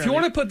 Too If early. you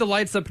want to put the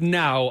lights up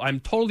now,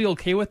 I'm totally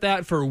okay with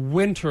that for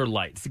winter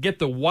lights. Get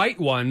the white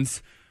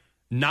ones,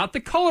 not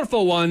the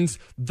colorful ones.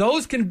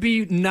 Those can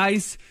be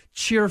nice,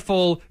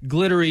 cheerful,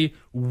 glittery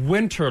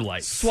winter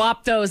lights.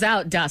 Swap those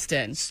out,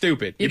 Dustin.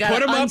 Stupid. You put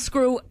gotta them up.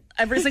 unscrew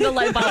every single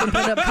light bulb and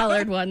put up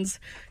colored ones,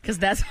 because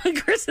that's what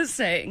Chris is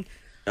saying.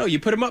 No, you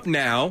put them up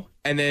now,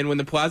 and then when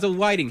the plaza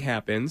lighting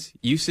happens,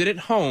 you sit at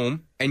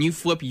home and you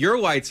flip your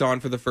lights on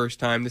for the first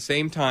time the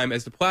same time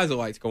as the plaza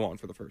lights go on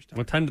for the first time.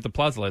 What time did the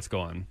plaza lights go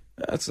on?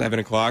 That's 7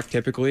 o'clock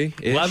typically.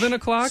 11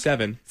 o'clock?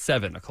 7.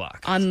 7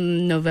 o'clock.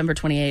 On November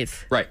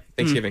 28th. Right.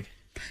 Thanksgiving.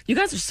 You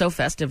guys are so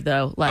festive,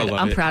 though. Like, I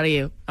love I'm it. proud of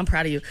you. I'm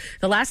proud of you.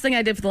 The last thing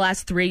I did for the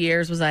last 3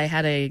 years was I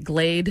had a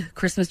Glade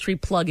Christmas tree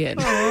plug-in.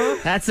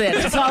 That's it.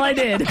 That's all I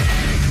did.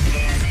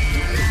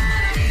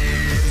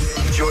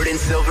 Jordan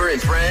Silver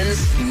and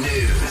Friends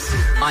News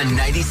on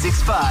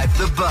 96.5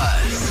 The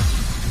Buzz.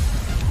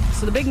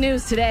 So the big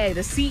news today,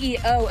 the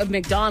CEO of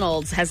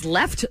McDonald's has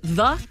left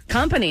the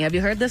company. Have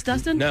you heard this,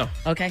 Dustin? No.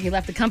 Okay, he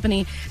left the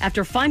company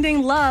after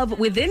finding love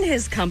within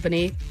his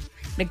company.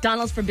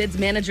 McDonald's forbids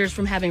managers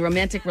from having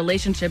romantic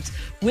relationships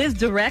with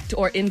direct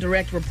or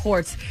indirect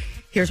reports.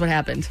 Here's what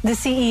happened. The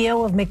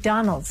CEO of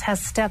McDonald's has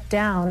stepped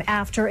down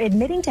after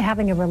admitting to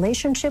having a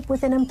relationship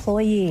with an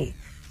employee.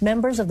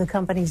 Members of the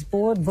company's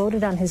board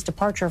voted on his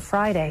departure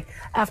Friday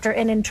after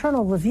an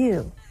internal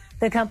review.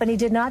 The company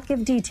did not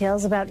give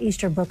details about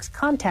Easterbrook's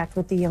contact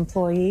with the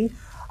employee,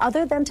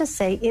 other than to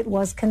say it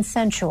was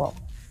consensual.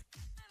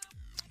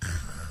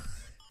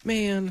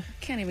 Man.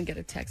 Can't even get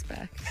a text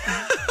back.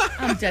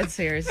 I'm dead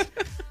serious.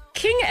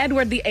 King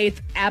Edward VIII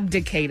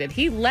abdicated.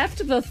 He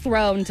left the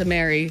throne to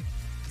marry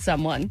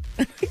someone.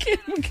 I can't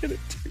even get a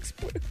text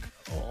back.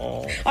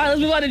 All right, let's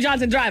move on to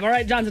Johnson Drive. All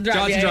right, Johnson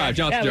Drive. Johnson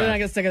Drive. We're not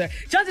going to stick it there.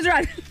 Johnson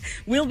Drive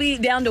will be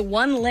down to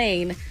one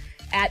lane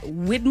at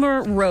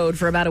Widmer Road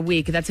for about a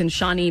week. That's in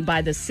Shawnee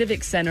by the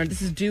Civic Center.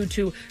 This is due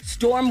to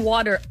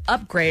stormwater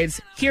upgrades.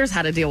 Here's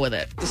how to deal with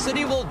it. The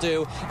city will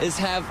do is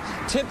have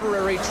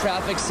temporary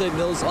traffic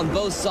signals on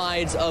both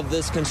sides of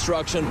this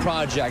construction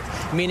project,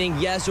 meaning,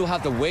 yes, you'll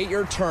have to wait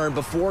your turn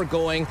before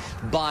going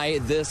by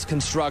this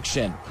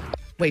construction.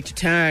 Wait your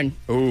turn.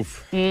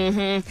 Oof.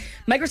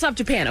 Microsoft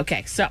Japan.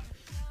 Okay, so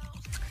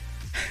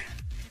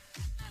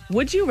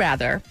would you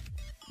rather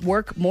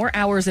work more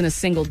hours in a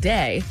single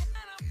day,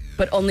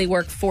 but only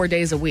work 4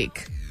 days a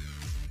week?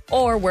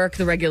 Or work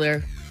the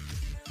regular,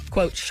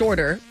 quote,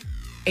 shorter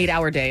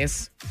 8-hour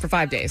days for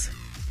 5 days?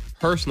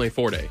 Personally,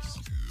 4 days.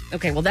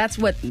 Okay, well, that's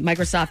what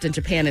Microsoft in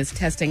Japan is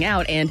testing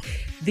out, and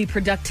the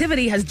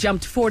productivity has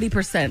jumped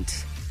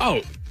 40%.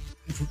 Oh,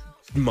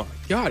 my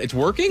God, it's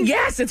working?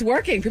 Yes, it's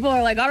working. People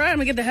are like, all right, I'm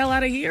going to get the hell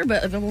out of here,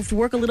 but if I have to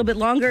work a little bit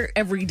longer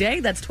every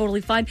day, that's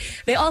totally fine.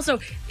 They also,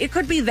 it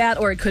could be that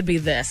or it could be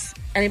this.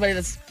 Anybody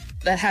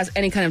that has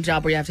any kind of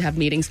job where you have to have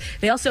meetings,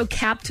 they also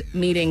capped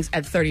meetings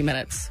at 30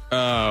 minutes.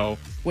 Oh.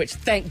 Which,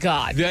 thank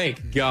God.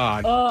 Thank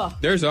God. Oh.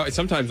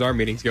 Sometimes our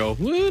meetings go a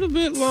little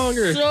bit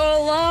longer.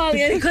 So long.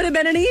 It could have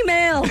been an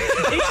email.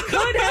 It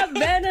could have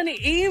been an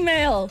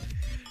email.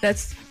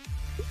 That's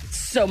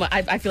so much.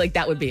 I feel like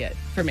that would be it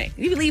for me.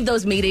 You leave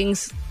those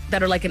meetings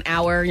that are like an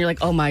hour and you're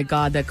like, oh my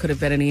God, that could have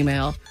been an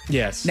email.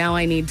 Yes. Now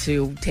I need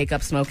to take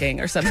up smoking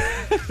or something.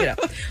 You know.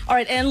 All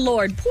right. And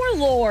Lorde, poor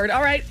Lorde.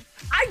 All right.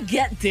 I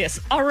get this.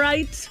 All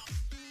right.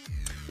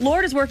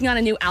 Lorde is working on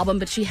a new album,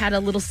 but she had a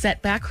little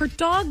setback. Her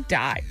dog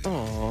died.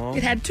 Aww.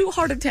 It had 2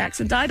 heart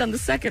attacks and died on the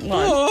second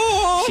one.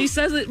 Aww. She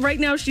says that right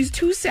now she's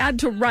too sad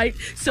to write.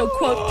 So,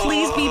 quote,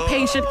 please be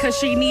patient because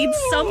she needs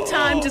some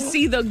time to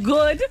see the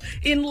good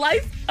in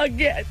life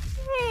again.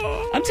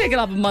 I'm taking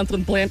off a month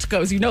when Blanche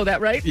goes. You know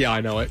that, right? Yeah, I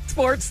know it.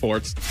 Sports. This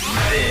is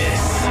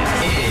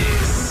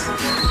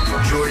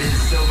Jordan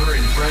Silver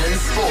and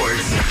Friends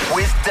Sports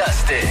with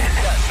Dustin.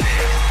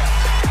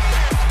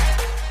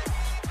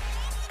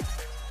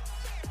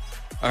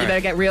 You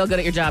better get real good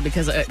at your job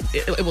because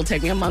it will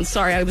take me a month.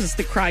 Sorry, I was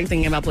just crying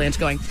thinking about Blanche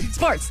going.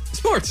 Sports.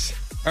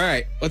 All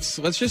right, let's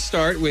just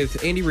start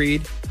with Andy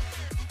Reid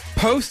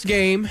post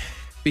game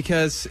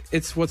because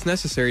it's what's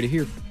necessary to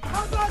hear.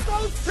 How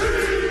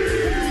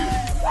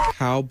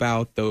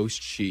about those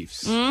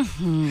Chiefs?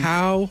 Mm-hmm.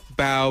 How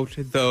about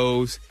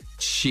those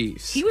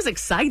Chiefs? He was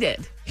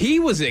excited.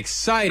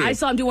 I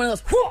saw him do one of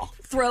those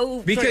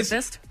throw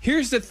fist.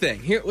 Here's the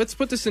thing. Here, let's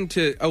put this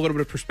into a little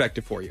bit of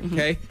perspective for you,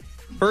 okay?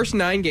 First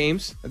 9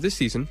 games of this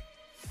season,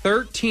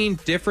 13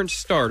 different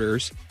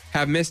starters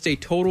have missed a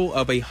total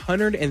of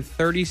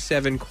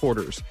 137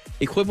 quarters,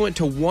 equivalent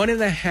to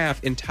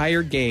 1.5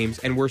 entire games,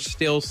 and we're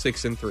still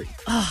 6-3.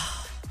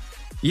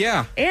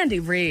 Yeah.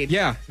 Andy Reid.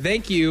 Yeah.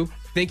 Thank you.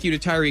 Thank you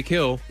to Tyreek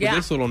Hill for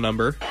this little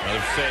number.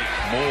 Another fake.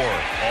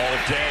 Moore all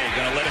day.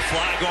 Gonna let it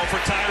fly. Going for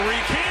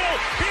Tyreek Hill.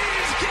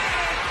 He's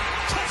got it.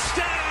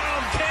 Touchdown,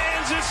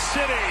 Kansas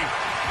City.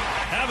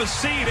 Have a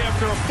seat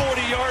after a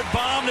 40-yard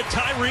bomb to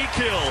Tyreek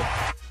Hill.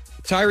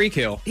 Tyreek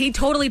Hill. He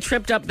totally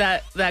tripped up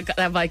that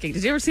Viking.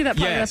 Did you ever see that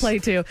part of that play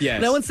too?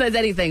 Yes. No one says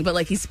anything, but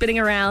like he's spinning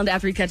around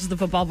after he catches the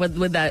football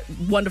with that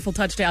wonderful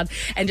touchdown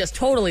and just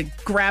totally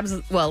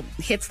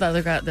hits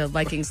the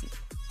Vikings'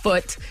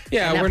 foot.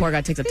 Yeah, and that poor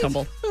guy takes a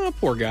tumble. Oh,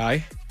 poor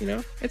guy.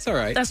 It's all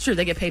right. That's true.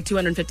 They get paid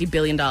 $250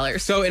 billion.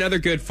 So in other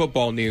good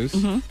football news,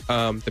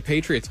 the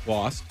Patriots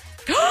lost.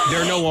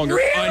 They're no longer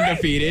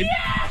undefeated.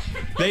 Yeah!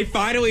 They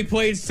finally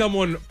played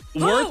someone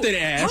worth an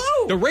ass.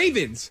 The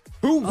Ravens,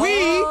 who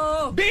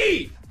we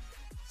beat.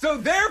 So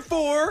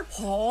therefore,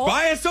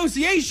 by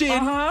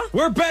association,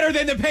 we're better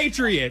than the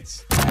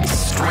Patriots.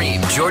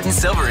 Stream Jordan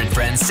Silver and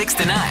Friends 6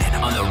 to 9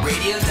 on the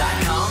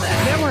radio.com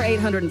app. There were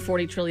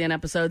 840 trillion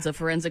episodes of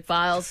Forensic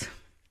Files.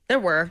 There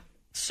were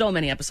so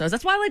many episodes.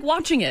 That's why I like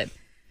watching it.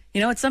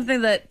 It's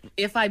something that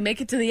if I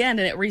make it to the end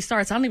and it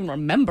restarts, I don't even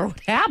remember what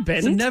happened.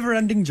 It's a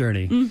never-ending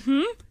journey.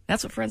 Mm-hmm.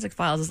 That's what Forensic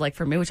Files is like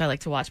for me, which I like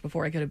to watch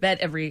before I go to bed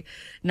every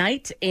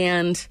night.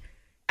 And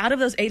out of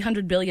those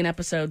 800 billion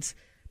episodes,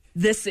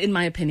 this, in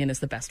my opinion, is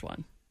the best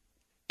one.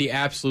 The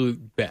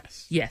absolute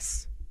best.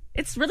 Yes.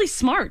 It's really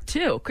smart,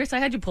 too. Chris, I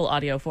had you pull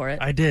audio for it.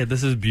 I did.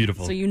 This is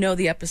beautiful. So you know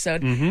the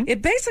episode. Mm-hmm.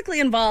 It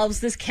basically involves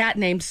this cat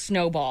named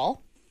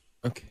Snowball.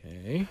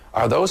 Okay.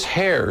 Are those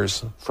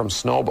hairs from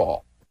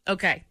Snowball?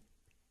 Okay.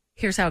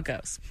 Here's how it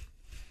goes.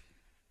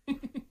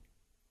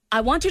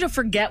 I want you to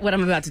forget what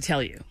I'm about to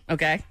tell you,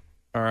 okay?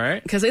 All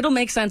right. Because it'll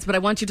make sense, but I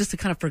want you just to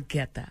kind of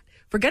forget that.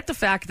 Forget the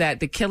fact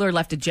that the killer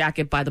left a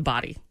jacket by the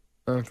body.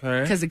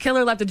 Okay. Because the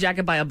killer left a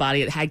jacket by a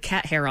body. It had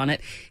cat hair on it.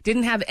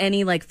 Didn't have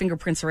any,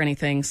 fingerprints or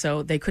anything,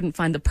 so they couldn't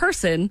find the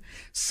person.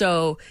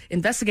 So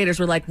investigators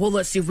were like, well,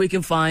 let's see if we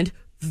can find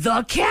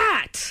the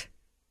cat.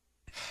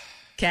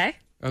 Okay?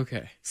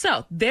 Okay.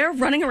 So they're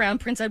running around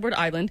Prince Edward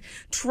Island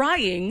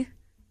trying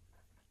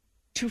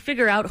to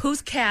figure out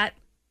whose cat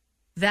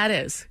that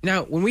is.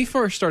 Now, when we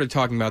first started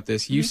talking about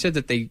this, you said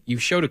that you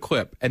showed a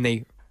clip and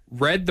they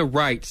read the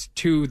rights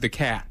to the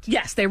cat.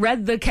 Yes, they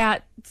read the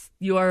cat.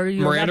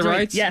 Miranda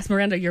rights? Yes,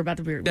 Miranda, you're about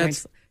to be.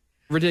 That's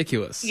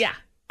ridiculous. Yeah.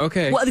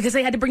 Okay. Well, because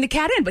they had to bring the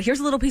cat in, but here's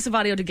a little piece of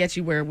audio to get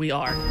you where we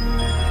are.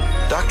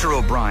 Dr.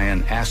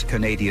 O'Brien asked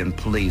Canadian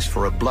police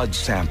for a blood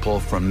sample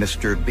from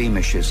Mr.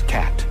 Beamish's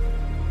cat.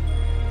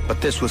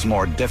 But this was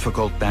more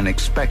difficult than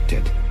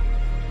expected.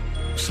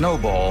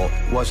 Snowball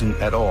wasn't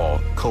at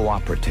all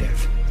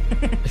cooperative.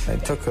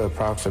 It took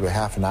approximately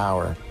half an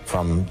hour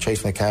from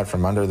chasing the cat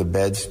from under the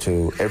beds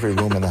to every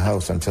room in the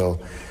house until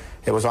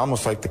it was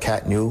almost like the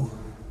cat knew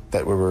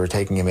that we were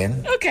taking him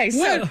in. Okay,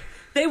 so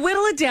they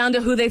whittle it down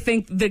to who they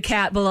think the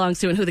cat belongs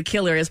to and who the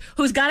killer is,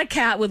 who's got a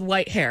cat with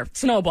white hair.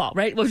 Snowball,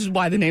 right? Which is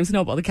why the name's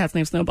Snowball. The cat's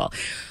name's Snowball.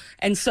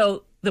 And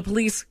so the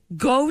police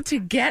go to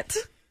get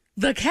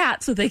the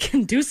cat so they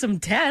can do some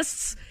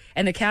tests,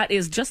 and the cat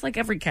is just like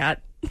every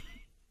cat.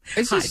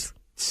 Is this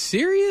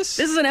serious?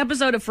 This is an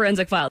episode of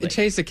Forensic Files. They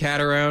chased the cat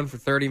around for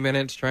 30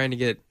 minutes trying to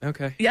get...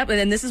 Okay. Yep, and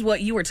then this is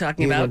what you were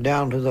talking He about. went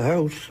down to the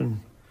house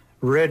and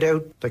read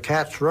out the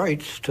cat's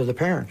rights to the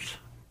parents.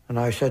 And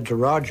I said to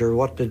Roger,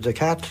 what did the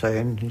cat say?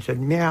 And he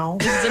said, meow.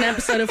 This is an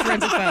episode of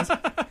Forensic Files.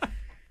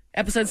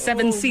 Episode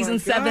 7, Season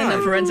 7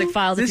 of Forensic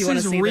Files, if you want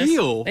to see this. This is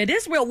real. It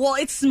is real. Well,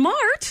 it's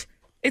smart.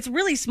 It's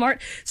really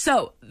smart.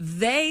 So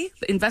the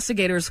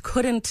investigators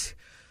couldn't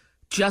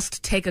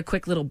just take a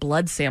quick little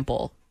blood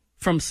sample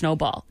from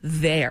Snowball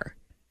there.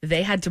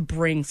 They had to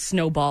bring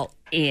Snowball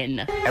in.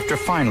 After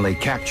finally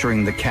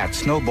capturing the cat,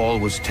 Snowball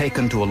was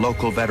taken to a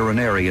local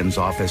veterinarian's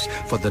office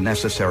for the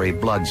necessary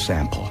blood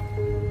sample.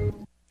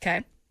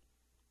 Okay.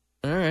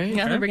 All right.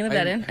 Yeah, they're bringing the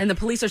vet in. And the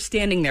police are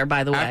standing there,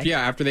 by the way.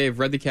 After they've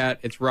read the cat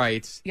its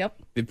rights,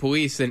 Yep. the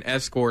police then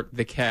escort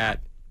the cat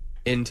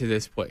into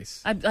this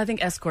place. I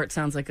think escort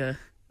sounds like a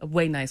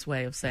way nice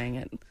way of saying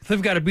it.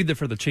 They've got to be there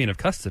for the chain of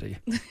custody.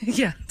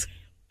 Yeah.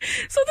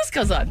 So this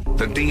goes on.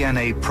 The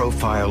DNA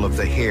profile of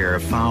the hair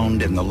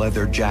found in the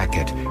leather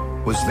jacket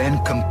was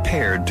then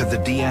compared to the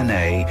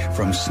DNA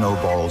from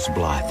Snowball's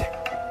blood.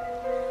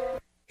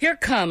 Here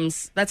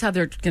comes, that's how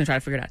they're going to try to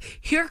figure it out.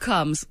 Here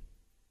comes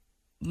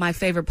my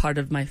favorite part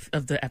of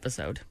the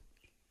episode.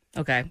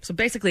 Okay, so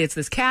basically it's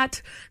this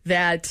cat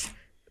that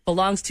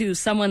belongs to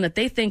someone that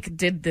they think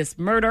did this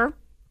murder.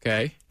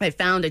 Okay. They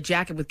found a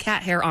jacket with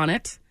cat hair on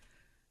it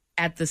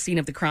at the scene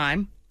of the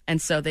crime,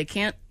 and so they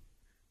can't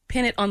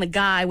pin it on the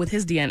guy with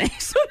his DNA,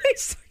 so they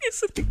say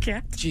it's the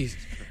cat. Jesus.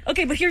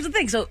 Okay, but here's the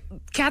thing. So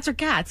cats are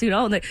cats,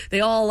 and they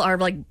all are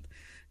like,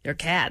 they're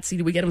cats.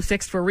 We get them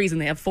fixed for a reason.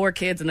 They have 4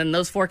 kids, and then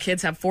those 4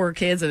 kids have 4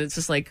 kids, and it's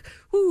just like,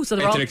 whoo. So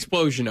It's an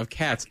explosion of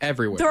cats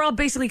everywhere. They're all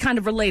basically kind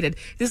of related.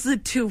 This is a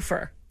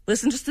twofer.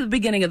 Listen just to the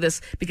beginning of this,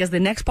 because the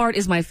next part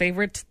is my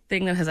favorite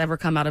thing that has ever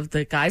come out of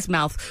the guy's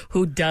mouth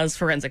who does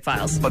Forensic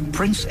Files. But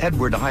Prince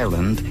Edward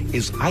Island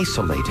is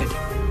isolated,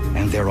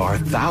 and there are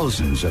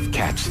thousands of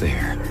cats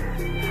there.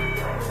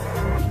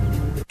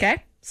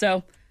 Okay,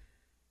 so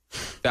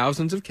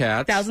Thousands of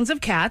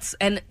cats.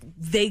 And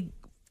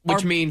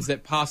Which means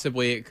that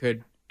possibly it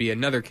could be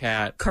another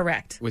cat.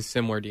 Correct. With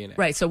similar DNA.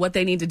 Right, so what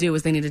they need to do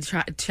is they need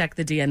to check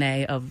the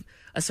DNA of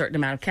a certain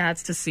amount of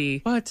cats to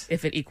see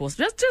if it equals.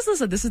 Just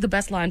listen, this is the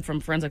best line from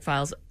Forensic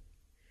Files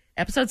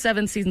Episode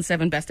 7, Season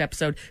 7, Best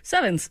Episode.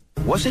 7's.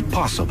 Was it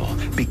possible,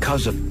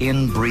 because of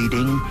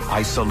inbreeding,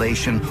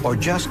 isolation, or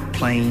just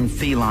plain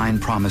feline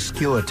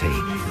promiscuity,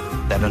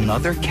 that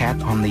another cat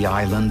on the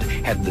island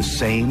had the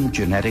same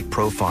genetic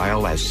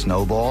profile as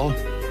Snowball?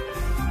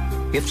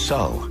 If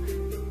so,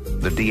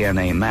 the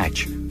DNA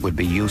match would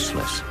be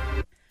useless.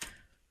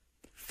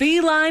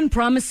 Feline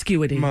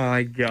promiscuity.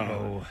 My God.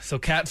 Oh, so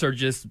cats are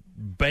just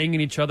banging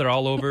each other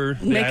all over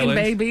the Making island?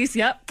 babies,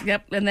 yep.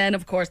 And then,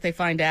 of course, they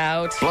find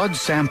out. Blood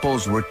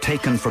samples were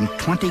taken from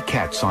 20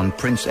 cats on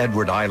Prince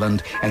Edward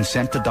Island and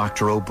sent to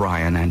Dr.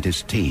 O'Brien and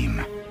his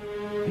team.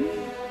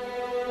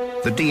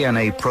 The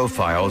DNA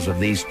profiles of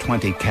these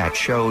 20 cats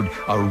showed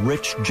a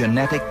rich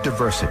genetic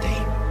diversity.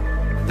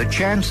 The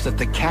chance that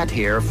the cat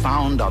hair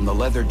found on the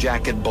leather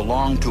jacket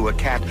belonged to a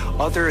cat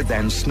other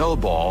than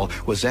Snowball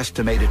was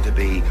estimated to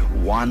be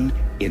 1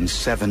 in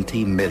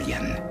 70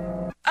 million.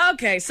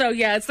 Okay, so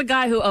yeah, it's the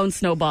guy who owns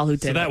Snowball who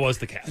did So that it. was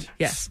the cat.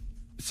 Yes.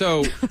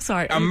 So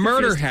Sorry, a I'm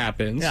murder confused.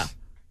 happens, Yeah.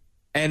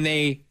 and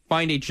they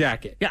find a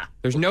jacket. Yeah.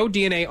 There's no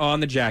DNA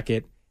on the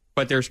jacket,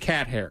 but there's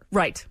cat hair.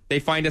 Right. They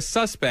find a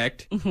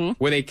suspect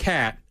with a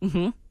cat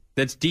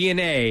that's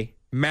DNA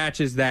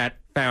matches that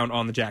found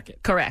on the jacket.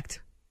 Correct.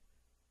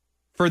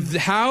 For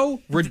how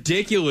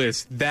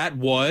ridiculous that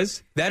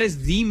was, that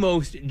is the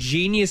most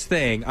genius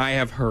thing I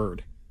have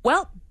heard.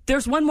 Well,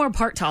 there's one more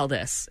part to all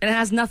this, and it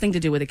has nothing to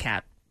do with a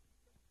cat.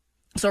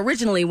 So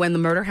originally, when the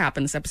murder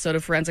happened, this episode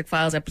of Forensic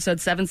Files, episode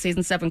 7,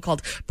 season 7,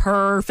 called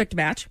Perfect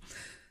Match.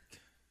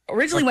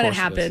 Originally, Of when it course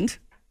it happened,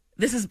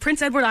 this is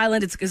Prince Edward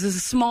Island. It's a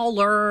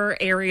smaller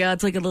area.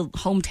 It's like a little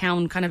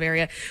hometown kind of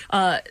area.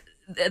 A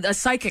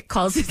psychic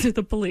calls into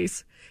the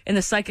police, and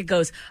the psychic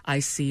goes, "I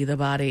see the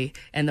body,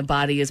 and the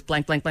body is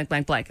blank, blank, blank,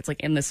 blank, blank." It's like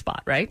in this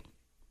spot, right?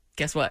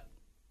 Guess what?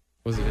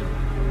 Was it?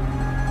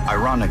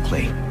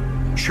 Ironically,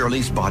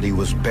 Shirley's body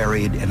was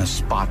buried in a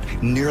spot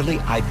nearly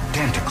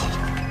identical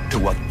to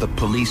what the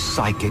police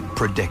psychic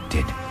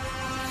predicted.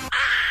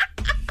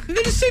 Did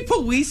they just say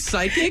police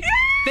psychic?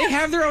 They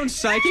have their own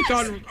psychic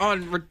on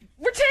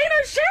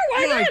Retainer, sure,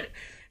 why Yeah.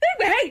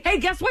 not? Hey,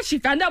 guess what? She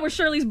found out where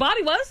Shirley's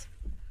body was.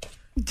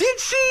 Did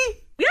she?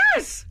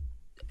 Yes.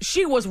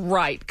 She was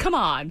right. Come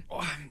on.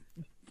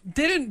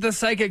 Didn't the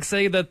psychic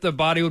say that the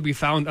body would be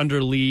found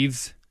under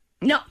leaves?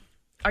 No.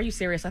 Are you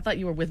serious? I thought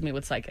you were with me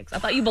with psychics. I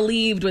thought you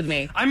believed with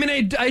me. I mean,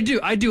 I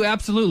do,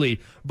 absolutely.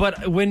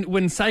 But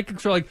when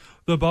psychics are like,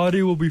 the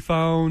body will be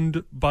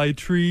found by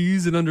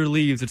trees and under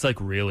leaves, it's like,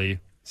 really?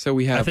 So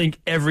we have... I think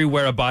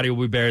everywhere a body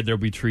will be buried, there'll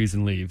be trees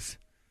and leaves.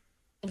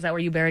 Is that where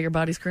you bury your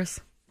bodies, Chris?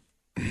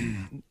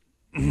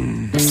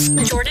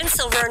 Jordan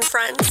Silver and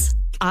Friends.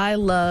 I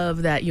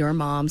love that your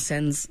mom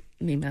sends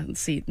me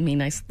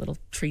nice little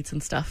treats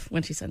and stuff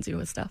when she sends you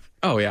with stuff.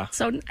 Oh, yeah.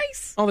 So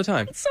nice. All the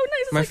time. It's so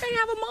nice. It's like I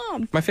have a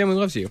mom. My family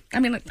loves you. I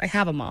mean, I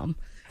have a mom.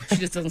 She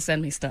just doesn't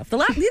send me stuff. The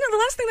last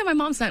thing that my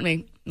mom sent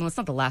me, well, it's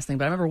not the last thing,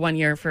 but I remember one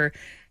year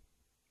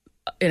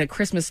in a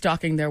Christmas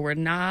stocking, there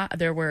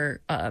were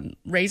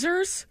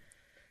razors,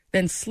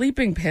 then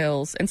sleeping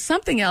pills, and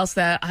something else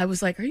that I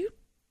was like, Are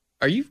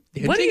you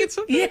hinting at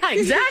something? Yeah,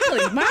 exactly.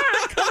 Mom,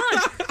 come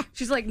on.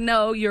 She's like,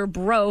 no, you're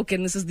broke,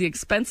 and this is the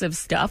expensive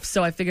stuff,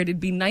 so I figured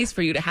it'd be nice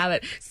for you to have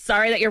it.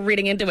 Sorry that you're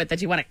reading into it,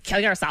 that you want to kill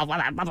yourself. Blah,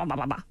 blah, blah, blah,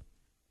 blah, blah.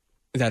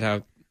 Is that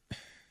how...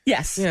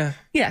 Yes. Yeah.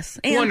 Yes.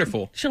 And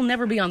wonderful. She'll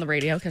never be on the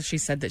radio because she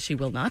said that she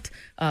will not.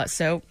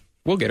 So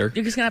we'll get her.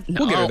 You're just going to have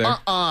to... We'll get her there.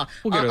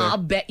 We'll get her there. I'll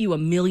bet you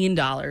 $1 million.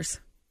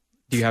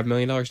 Do you have $1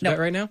 million to bet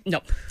right now?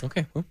 Nope.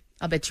 Okay, well...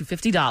 I'll bet you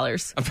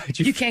 $50. I bet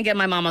you... You can't get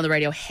my mom on the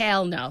radio.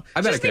 Hell no. I bet she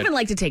I doesn't could. even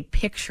like to take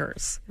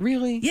pictures.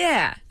 Really?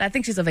 Yeah. I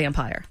think she's a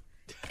vampire.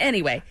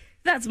 Anyway,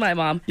 that's my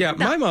mom. Yeah,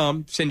 my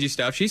mom sends you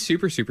stuff. She's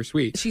super, super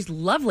sweet. She's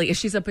lovely.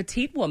 She's a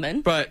petite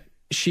woman. But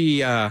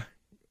she...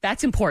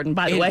 That's important,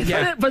 by the In- way,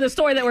 yeah. for the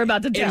story that we're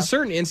about to tell. In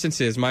certain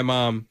instances, my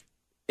mom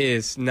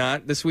is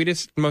not the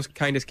sweetest, most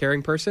kindest,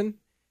 caring person.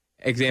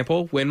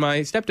 Example, when my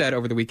stepdad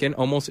over the weekend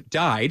almost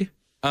died,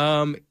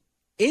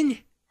 in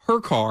her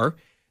car,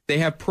 they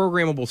have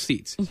programmable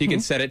seats. So you can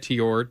set it to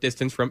your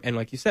distance from, and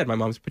like you said, my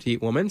mom's a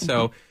petite woman,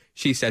 so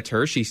she sets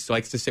her. She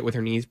likes to sit with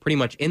her knees pretty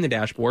much in the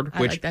dashboard, I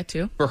which like that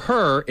too. for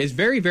her is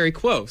very, very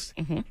close.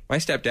 My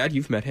stepdad,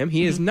 you've met him.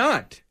 He is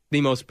not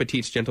the most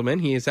petite gentleman.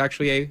 He is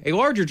actually a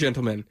larger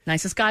gentleman.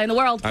 Nicest guy in the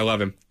world. I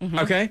love him.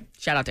 Okay?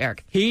 Shout out to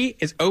Eric. He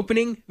is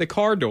opening the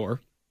car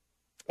door,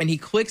 and he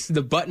clicks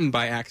the button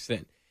by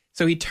accident.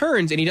 So he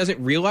turns, and he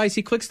doesn't realize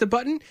he clicks the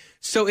button,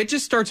 so it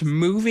just starts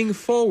moving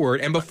forward,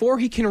 and before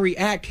he can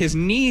react, his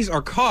knees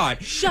are caught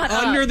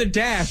under the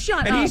dash,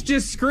 and he's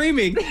just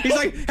screaming. He's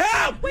like,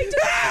 help! Wait,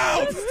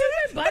 help! The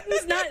stupid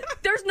button's not...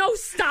 There's no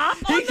stop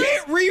on He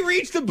can't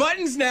re-reach the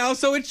buttons now,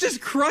 so it's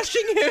just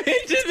crushing him into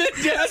the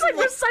dashboard.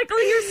 It's like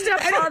recycling your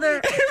stepfather.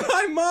 And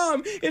my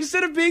mom,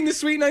 instead of being the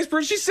sweet, nice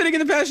person, she's sitting in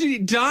the passenger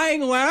seat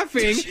dying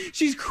laughing.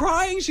 She's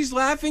crying. She's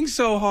laughing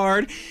so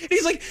hard. And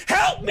he's like,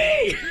 help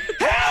me!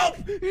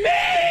 Help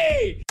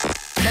me!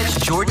 Catch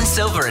Jordan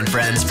Silver and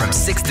Friends from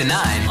 6 to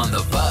 9 on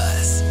The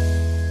Buzz.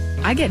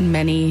 I get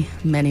many,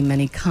 many,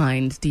 many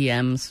kind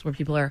DMs where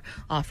people are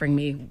offering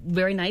me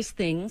very nice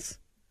things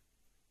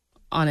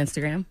on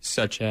Instagram.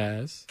 Such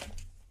as?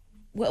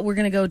 Well, we're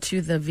going to go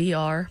to the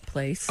VR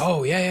place.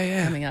 Oh,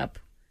 yeah. Coming up.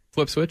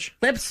 Flip Switch?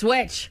 Flip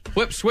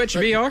Switch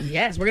VR?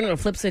 Yes, we're going to go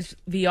to Flip Switch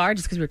VR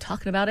just because we were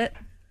talking about it,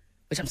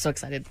 which I'm so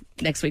excited.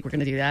 Next week we're going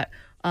to do that.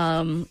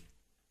 A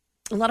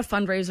lot of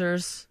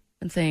fundraisers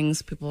and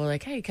things. People are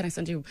like, hey, can I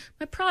send you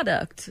my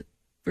product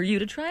for you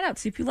to try it out,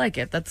 see if you like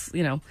it? That's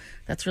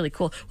really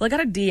cool. Well, I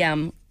got a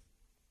DM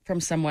from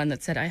someone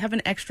that said, I have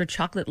an extra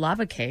chocolate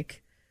lava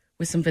cake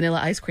with some vanilla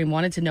ice cream.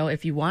 Wanted to know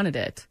if you wanted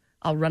it.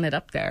 I'll run it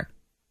up there.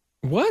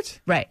 What?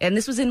 Right. And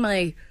this was in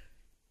my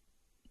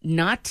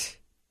not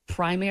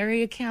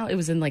primary account. It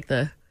was in like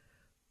the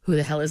who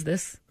the hell is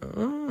this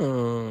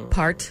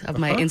part of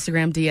my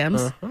Instagram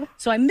DMs.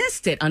 So I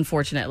missed it,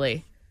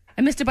 unfortunately.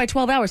 I missed it by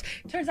 12 hours.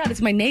 Turns out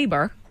it's my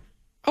neighbor.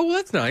 Oh, well,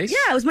 that's nice.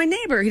 Yeah, it was my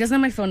neighbor. He doesn't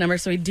have my phone number,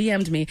 so he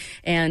DM'd me.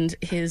 And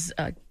his,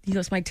 he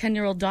goes, my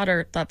 10-year-old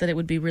daughter thought that it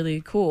would be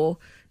really cool.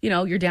 You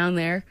know, you're down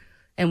there,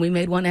 and we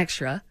made one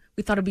extra.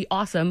 We thought it'd be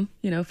awesome,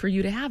 for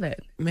you to have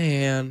it.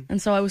 Man.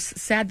 And so I was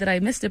sad that I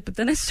missed it, but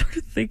then I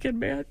started thinking,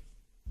 man,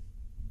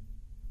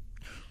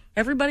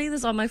 everybody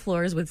that's on my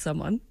floor is with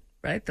someone,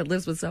 right? That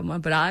lives with someone,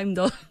 but I'm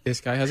the...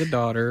 This guy has a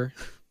daughter.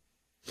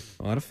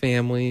 A lot of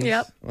families.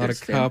 Yep. A lot of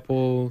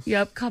couples.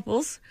 Yep,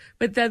 couples.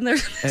 But then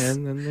there's...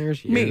 And then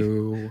there's me.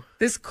 You.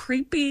 This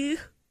creepy,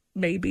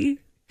 maybe,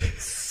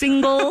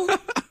 single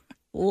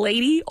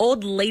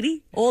old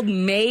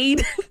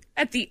maid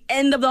at the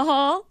end of the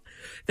hall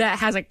that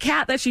has a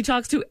cat that she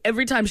talks to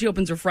every time she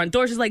opens her front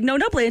door. She's like, no,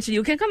 Blanche,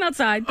 you can't come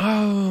outside.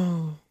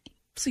 Oh.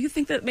 So you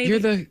think that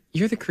maybe...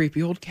 You're the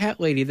creepy old cat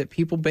lady that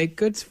people bake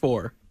goods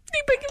for. They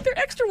bake their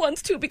extra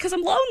ones, too, because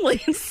I'm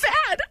lonely and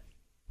sad.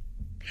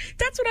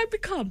 That's what I've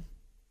become.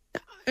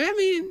 I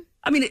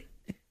mean,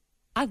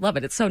 I love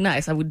it. It's so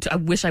nice. I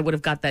wish I would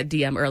have got that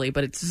DM early,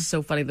 but it's just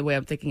so funny the way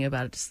I'm thinking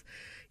about it. Just,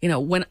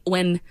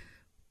 when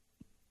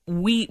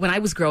I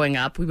was growing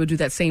up, we would do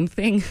that same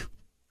thing,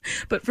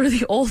 but for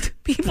the old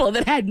people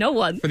that had no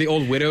one. For the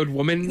old widowed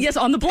woman? Yes,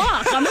 on the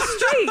block, on the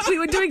street. We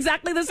would do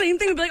exactly the same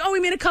thing. We'd be like, oh,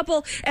 we made a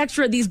couple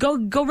extra of these. Go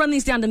run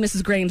these down to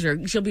Mrs.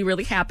 Granger. She'll be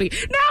really happy.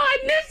 Now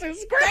I'm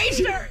Mrs.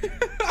 Granger.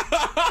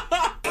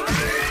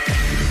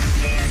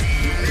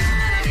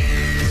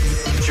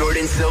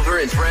 Jordan Silver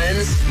and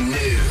Friends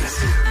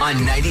News on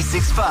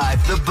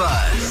 96.5 The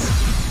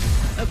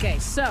Buzz. Okay,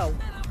 so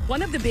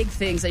one of the big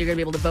things that you're going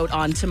to be able to vote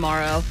on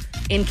tomorrow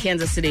in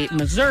Kansas City,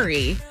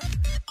 Missouri,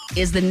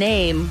 is the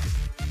name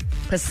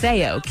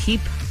Paseo.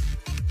 Keep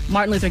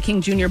Martin Luther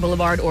King Jr.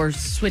 Boulevard or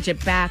switch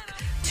it back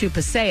to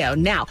Paseo.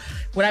 Now,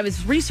 when I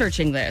was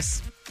researching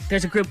this,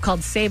 there's a group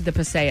called Save the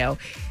Paseo.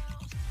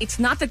 It's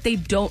not that they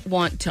don't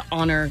want to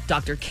honor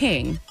Dr.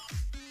 King.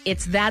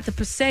 It's that the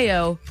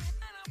Paseo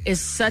is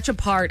such a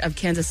part of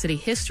Kansas City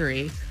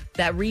history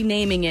that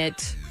renaming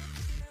it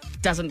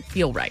doesn't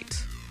feel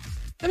right.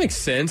 That makes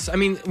sense. I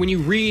mean, when you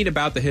read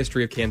about the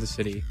history of Kansas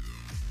City,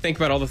 think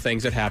about all the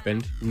things that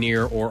happened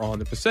near or on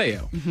the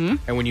Paseo. Mm-hmm.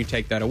 And when you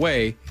take that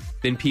away,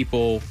 then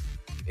people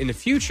in the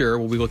future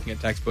will be looking at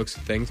textbooks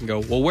and things and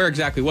go, well, where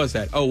exactly was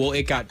that? Oh, well,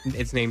 it got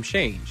its name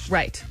changed.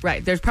 Right.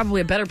 There's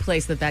probably a better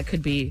place that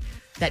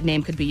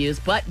name could be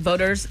used. But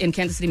voters in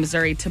Kansas City,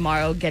 Missouri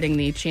tomorrow getting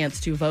the chance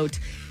to vote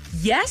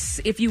yes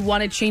if you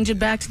want to change it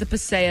back to the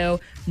Paseo.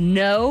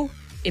 No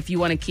if you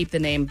want to keep the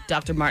name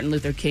Dr. Martin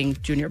Luther King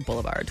Jr.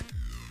 Boulevard.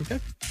 Okay.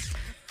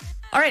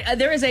 All right.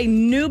 There is a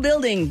new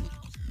building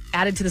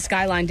added to the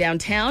skyline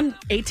downtown,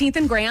 18th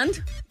and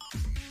Grand,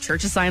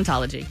 Church of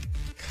Scientology.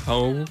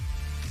 Oh,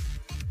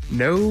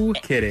 no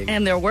kidding.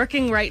 And they're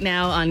working right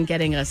now on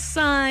getting a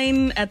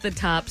sign at the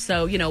top.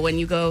 So, when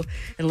you go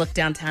and look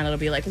downtown, it'll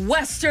be like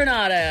Western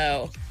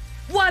Auto,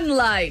 One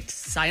Light,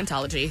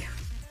 Scientology.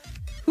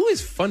 Who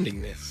is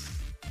funding this?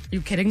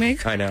 You kidding me?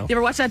 I know. You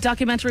ever watch that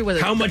documentary with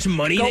how much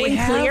money they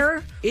have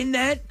clear in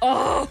that?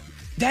 Oh,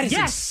 that is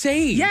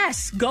insane.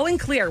 Yes, Going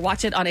Clear.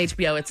 Watch it on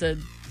HBO. It's a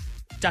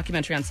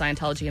documentary on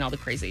Scientology and all the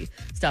crazy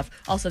stuff.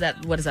 Also,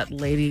 what is that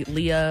lady,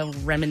 Leah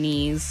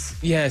Remini's?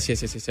 Yes.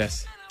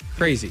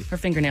 Crazy. Her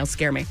fingernails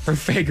scare me.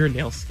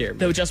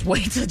 Though, just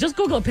wait. Just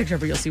Google a picture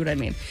of her. You'll see what I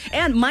mean.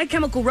 And My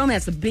Chemical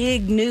Romance, the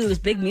big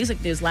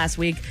music news last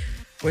week,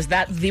 was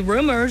that the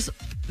rumors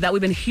that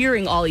we've been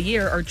hearing all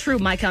year are true.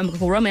 My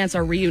Chemical Romance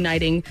are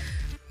reuniting.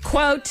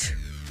 Quote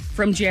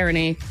from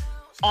Jeremy,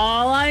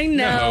 all I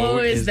know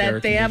is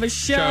that they have a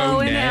show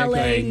in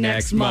LA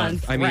next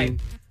month. I mean,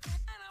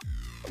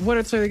 what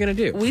else are they going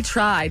to do? We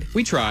tried.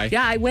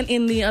 Yeah, I went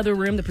in the other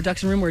room, the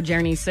production room where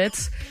Jeremy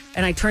sits,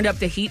 and I turned up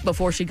the heat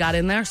before she got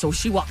in there. So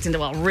she walked into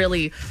a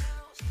really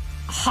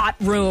hot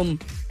room,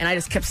 and I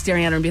just kept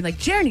staring at her and being like,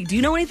 Jeremy, do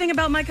you know anything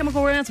about My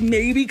Chemical Romance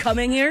maybe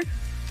coming here?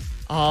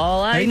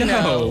 All I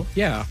know.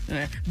 Yeah.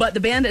 But the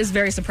band is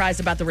very surprised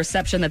about the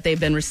reception that they've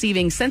been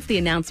receiving since the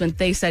announcement.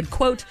 They said,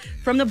 quote,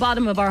 from the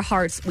bottom of our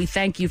hearts, we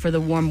thank you for the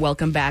warm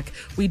welcome back.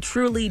 We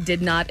truly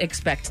did not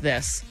expect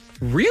this.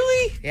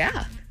 Really?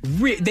 Yeah.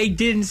 They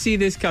didn't see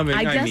this coming.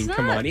 I mean,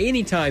 come on.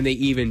 Anytime they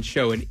even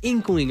show an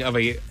inkling of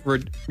a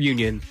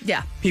reunion,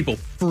 yeah, people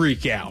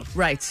freak out.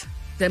 Right.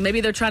 Then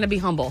maybe they're trying to be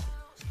humble.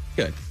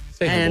 Good.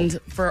 And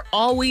for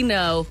all we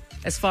know,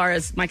 as far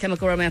as My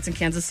Chemical Romance in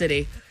Kansas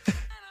City,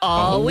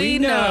 all we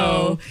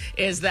know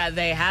is that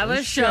they have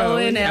a show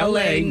in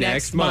L.A.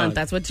 next month.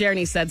 That's what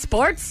Jeremy said.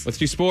 Sports? Let's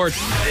do sports.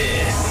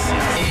 This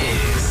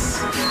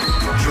is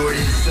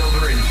Jordan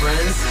Silver and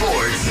Friends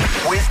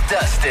Sports with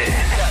Dustin.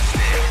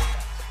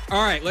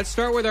 All right, let's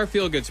start with our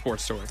feel-good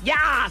sports story.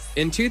 Yes!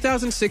 In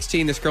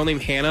 2016, this girl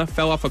named Hannah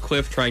fell off a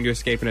cliff trying to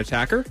escape an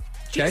attacker.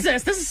 Okay?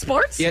 Jesus, this is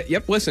sports?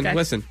 Yep,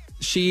 listen.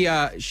 She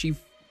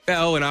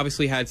fell and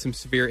obviously had some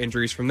severe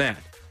injuries from that.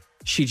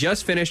 She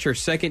just finished her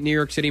second New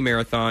York City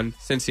marathon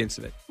since the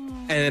incident.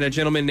 And then a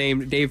gentleman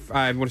named Dave,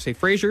 I want to say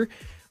Frazier,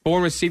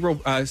 born with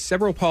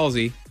cerebral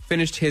palsy,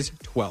 finished his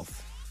 12th.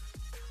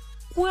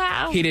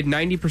 Wow. He did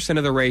 90%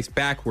 of the race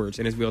backwards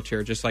in his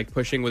wheelchair, just like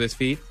pushing with his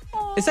feet.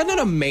 Is that not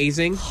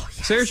amazing? Oh,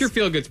 yes. So there's your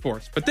feel-good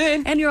sports. But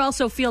then... And you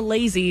also feel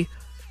lazy,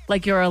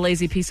 like you're a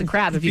lazy piece of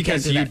crap if you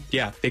can't do that.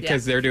 Yeah,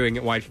 because they're doing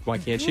it. Why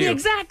can't you?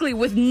 Exactly,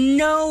 with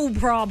no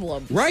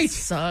problem. Right.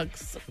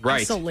 Sucks. Right.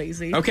 I'm so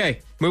lazy.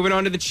 Okay, moving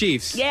on to the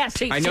Chiefs. Yeah,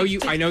 Chiefs. I know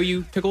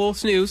you took a little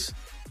snooze,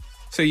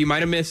 so you might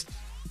have missed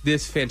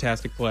this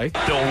fantastic play.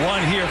 They'll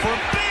run here for a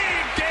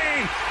big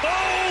gain.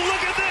 Oh,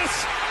 look at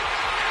this.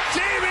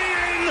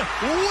 Damian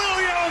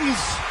Williams.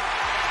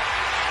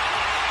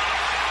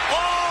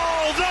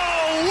 All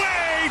the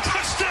way.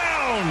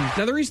 Touchdown.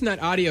 Now, the reason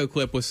that audio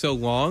clip was so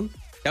long,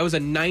 that was a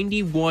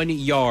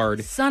 91-yard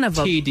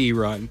TD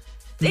run.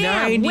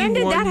 Damn, when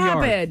did that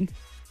happen?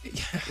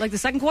 Like the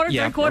second quarter,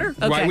 third quarter?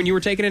 Okay. Right when you were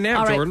taking a nap,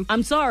 all right. Jordan.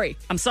 I'm sorry.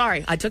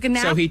 I took a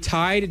nap. So he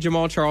tied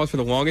Jamal Charles for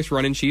the longest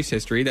run in Chiefs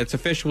history. That's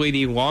officially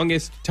the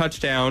longest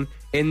touchdown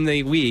in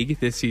the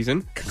league this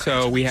season.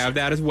 So we have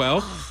that as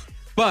well.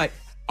 But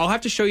I'll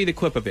have to show you the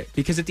clip of it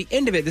because at the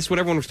end of it, this is what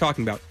everyone was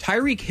talking about.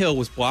 Tyreek Hill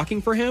was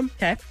blocking for him.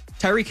 Okay.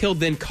 Tyreek Hill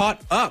then caught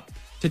up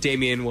to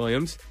Damian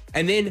Williams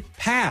and then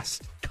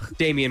passed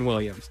Damian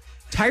Williams.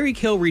 Tyreek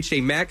Hill reached a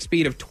max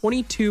speed of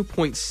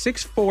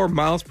 22.64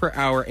 miles per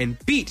hour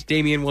and beat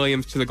Damian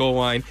Williams to the goal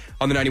line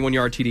on the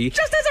 91-yard TD.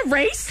 Just as a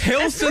race?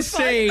 Hill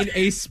sustained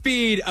a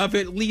speed of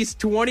at least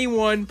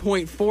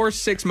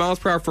 21.46 miles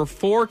per hour for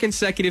 4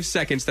 consecutive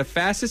seconds, the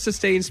fastest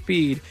sustained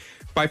speed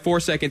by 4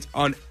 seconds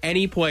on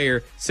any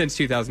player since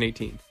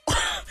 2018.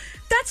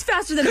 That's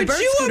faster than a bird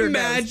scooter. Could you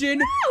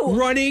imagine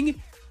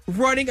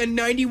running a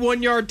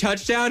 91-yard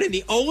touchdown, and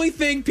the only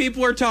thing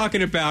people are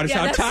talking about is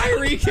how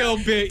Tyreek Hill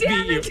beat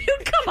you.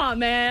 Dude, come on,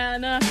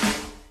 man.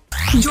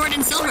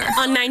 Jordan Silver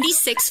on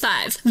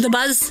 96.5. The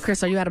Buzz.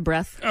 Chris, are you out of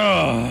breath?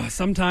 Oh,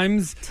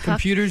 sometimes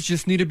computers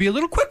just need to be a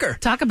little quicker.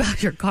 Talk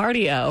about your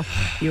cardio.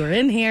 You were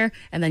in here,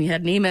 and then you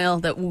had an email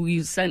that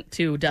you sent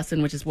to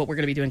Dustin, which is what we're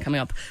going to be doing coming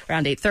up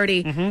around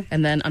 8:30,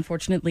 and then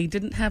unfortunately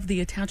didn't have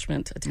the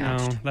attachment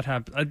attached. No, that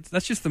happened.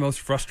 That's just the most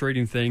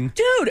frustrating thing.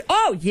 Dude,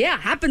 oh yeah,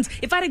 happens.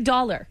 If I had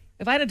 $1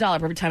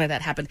 for every time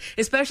that happened,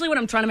 especially when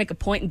I'm trying to make a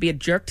point and be a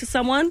jerk to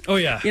someone. Oh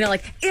yeah. You know,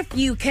 like, if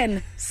you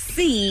can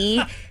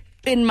see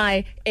in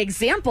my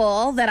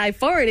example that I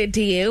forwarded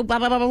to you, blah,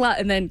 blah, blah, blah, blah,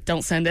 and then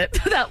don't send it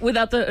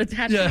without the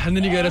attachment. Yeah, and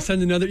then you got to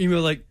send another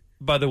email like,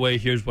 by the way,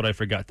 here's what I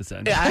forgot to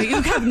send. Yeah,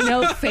 you have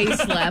no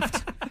face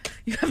left.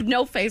 You have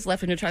no face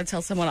left when you're trying to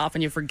tell someone off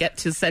and you forget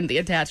to send the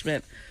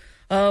attachment.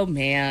 Oh,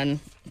 man.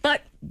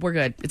 But we're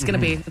good. It's gonna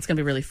be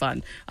really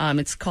fun.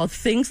 It's called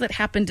Things That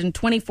Happened in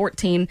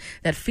 2014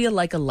 That Feel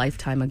Like a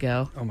Lifetime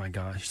Ago. Oh, my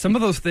gosh. Some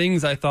of those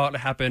things I thought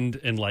happened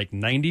in, like,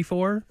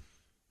 94.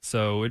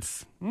 So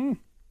it's...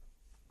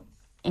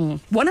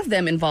 One of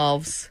them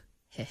involves...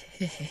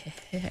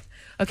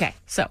 Okay,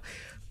 so...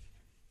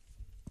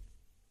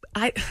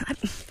 I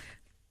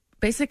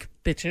basic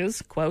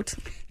bitches, quote,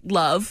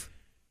 love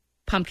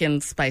pumpkin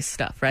spice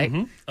stuff, right?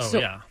 Oh, so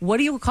yeah. What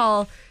do you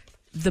call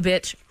the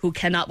bitch who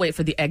cannot wait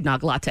for the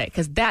eggnog latte?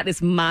 Because that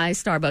is my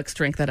Starbucks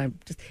drink that I'm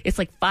just... It's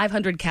like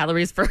 500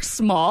 calories for a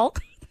small...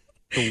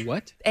 The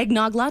what?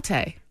 Eggnog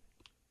latte.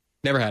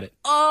 Never had it.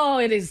 Oh,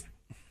 it is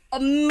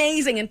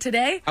amazing. And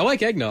today... I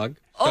like eggnog.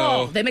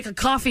 Oh, they make a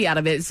coffee out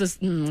of it. It's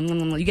just,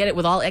 you get it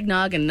with all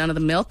eggnog and none of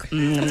the milk.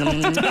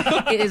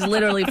 It is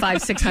literally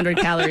 500-600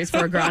 calories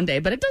for a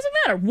grande, but it doesn't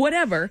matter.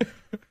 Whatever.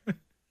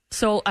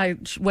 So I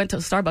went to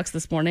Starbucks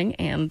this morning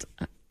and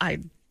I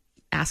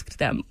asked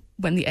them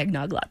when the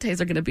eggnog lattes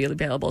are going to be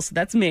available. So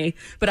that's me.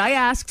 But I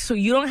asked, so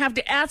you don't have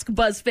to ask,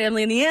 Buzz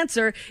family, and the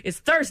answer is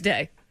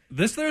Thursday.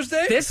 This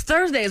Thursday? This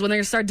Thursday is when they're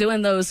going to start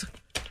doing those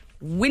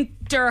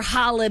winter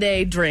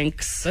holiday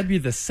drinks. That'd be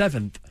the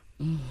 7th.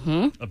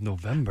 Of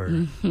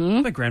November.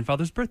 My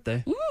grandfather's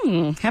birthday.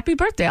 Happy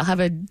birthday. I'll have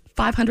a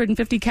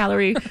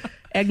 550-calorie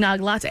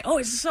eggnog latte. Oh,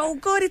 it's so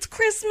good. It's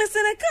Christmas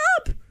in a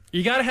cup.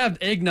 You got to have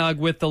eggnog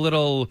with the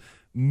little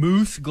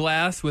moose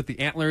glass with the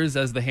antlers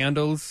as the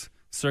handles,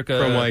 circa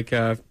from like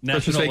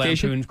National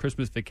Lampoon's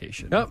Christmas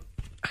Vacation. Oh.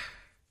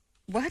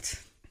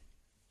 What?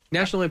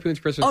 National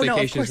Lampoon's Christmas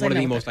Vacation is one of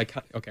the most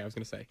iconic. Okay, I was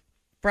going to say.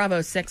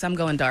 Bravo 6, I'm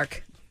going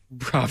dark.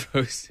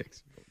 Bravo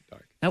 6, I'm going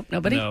dark. Nope,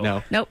 nobody?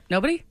 No. Nope,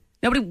 nobody?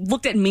 Nobody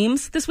looked at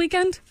memes this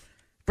weekend?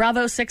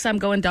 Bravo 6, I'm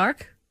going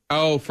dark?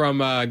 Oh, from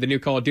the new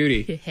Call of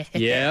Duty.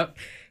 Yep.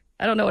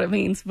 I don't know what it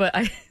means, but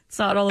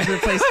Saw it all over the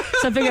place.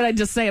 So I figured I'd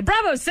just say it.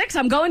 Bravo 6,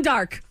 I'm going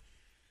dark.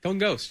 Going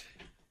ghost.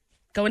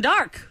 Going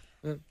dark.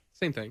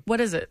 Same thing. What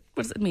is it?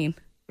 What does it mean?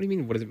 What do you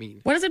mean, what does it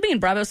mean? What does it mean?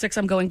 Bravo 6,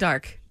 I'm going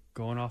dark.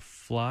 Going off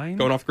flying?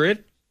 Going off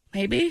grid?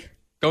 Maybe.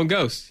 Going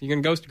ghost. You're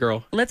going to ghost a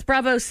girl. Let's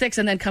Bravo 6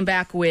 and then come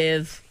back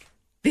with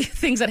the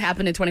things that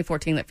happened in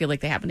 2014 that feel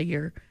like they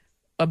happened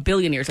a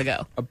billion years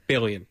ago. A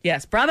billion.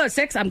 Yes. Bravo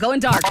 6, I'm going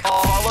dark.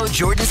 Follow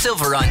Jordan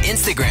Silver on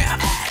Instagram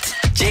at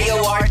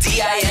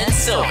JORDIN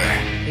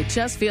Silver. It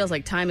just feels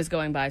like time is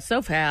going by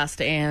so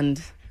fast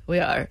and we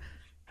are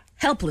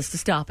helpless to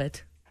stop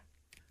it.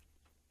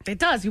 It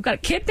does. You've got a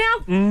kid now?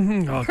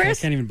 Mm-hmm. Oh, Chris?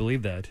 I can't even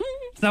believe that.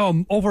 It's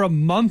now over a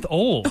month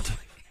old.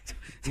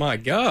 My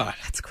God.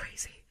 That's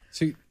crazy.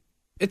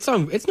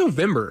 So it's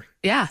November.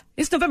 Yeah.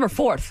 It's November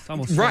 4th. It's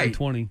almost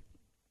 2020.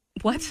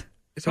 What?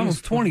 It's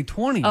almost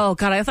 2020. Oh,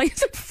 God. I thought you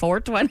said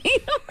 420.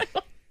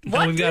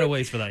 No, we've got a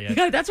ways for that yet.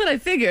 Yeah, that's what I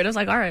figured. I was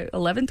like, all right,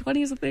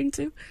 1120 is a thing,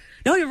 too.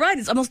 No, you're right.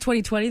 It's almost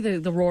 2020,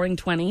 the roaring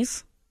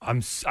 20s.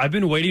 I've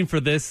been waiting for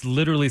this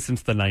literally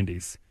since the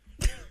 90s.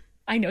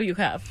 I know you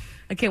have.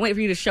 I can't wait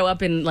for you to show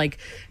up in, like,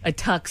 a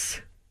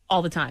tux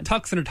all the time.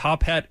 Tux and a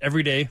top hat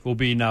every day will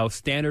be now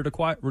standard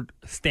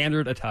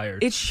attire.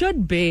 It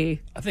should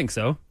be. I think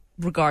so.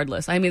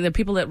 Regardless. I mean, the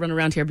people that run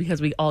around here,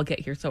 because we all get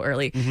here so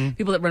early,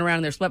 people that run around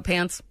in their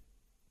sweatpants.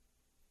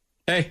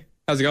 Hey,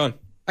 how's it going?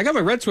 I got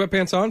my red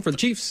sweatpants on for the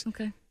Chiefs.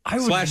 Okay. I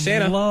would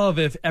Santa. love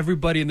if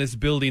everybody in this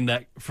building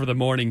that for the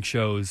morning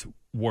shows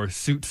wore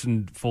suits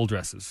and full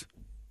dresses.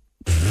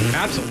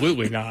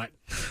 Absolutely not.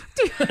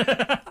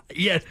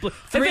 Yes,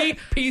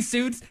 3-piece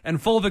suits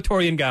and full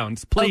Victorian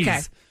gowns, please. Okay.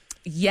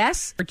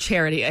 Yes, for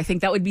charity. I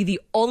think that would be the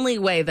only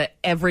way that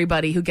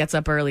everybody who gets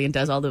up early and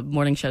does all the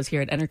morning shows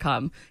here at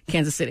Entercom,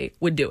 Kansas City,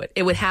 would do it.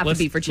 It would have to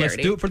be for charity.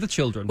 Let's do it for the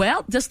children.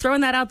 Well, just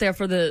throwing that out there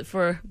for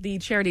the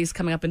charities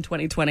coming up in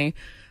 2020,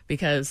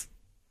 because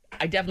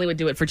I definitely would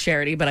do it for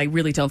charity, but I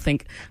really don't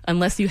think,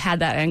 unless you had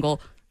that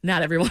angle,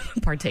 not everyone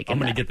would partake in I'm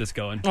going to that. get this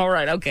going. All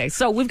right, okay.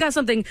 So we've got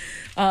something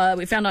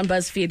we found on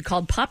BuzzFeed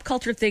called Pop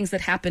Culture Things That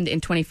Happened in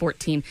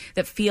 2014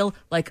 That Feel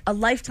Like a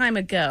Lifetime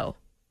Ago.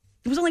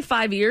 It was only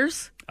 5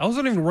 years. I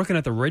wasn't even working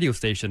at the radio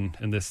station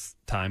in this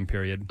time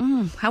period.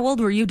 How old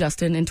were you,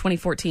 Dustin, in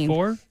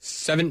 2014?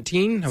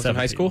 17. I was in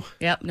high school.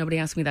 Yep, nobody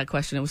asked me that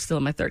question. It was still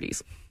in my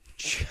 30s.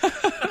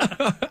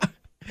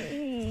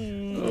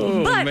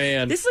 But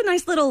man. This is a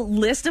nice little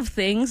list of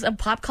things, of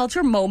pop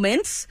culture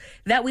moments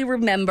that we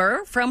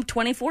remember from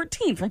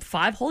 2014, from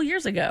 5 whole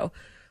years ago.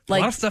 A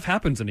lot of stuff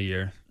happens in a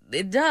year.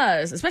 It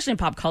does, especially in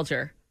pop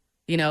culture.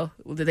 You know,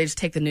 they just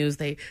take the news,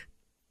 they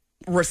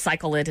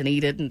recycle it and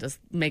eat it and just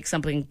make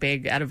something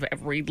big out of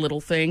every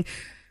little thing.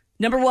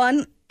 Number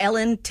 1,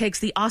 Ellen takes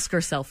the Oscar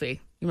selfie.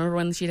 You remember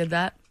when she did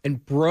that?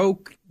 And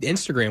broke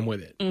Instagram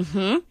with it.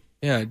 Mm-hmm.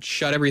 Yeah, it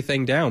shut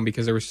everything down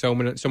because there was so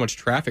much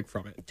traffic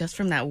from it. Just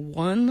from that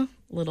one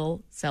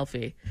little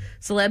selfie.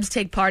 Celebs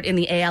take part in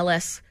the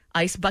ALS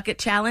Ice Bucket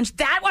Challenge.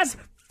 That was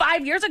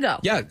 5 years ago.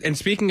 Yeah, and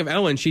speaking of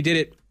Ellen, she did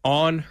it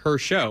on her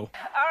show.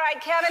 All right,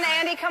 Kevin,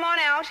 Andy, come on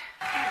out.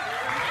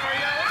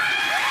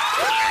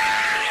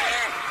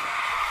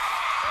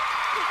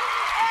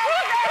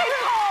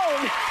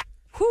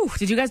 Whew,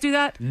 did you guys do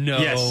that? No.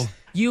 Yes.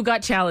 You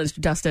got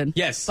challenged, Dustin.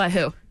 Yes. By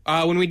who?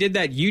 When we did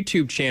that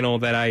YouTube channel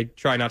that I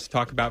try not to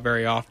talk about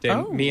very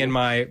often, me and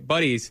my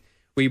buddies,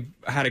 we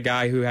had a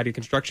guy who had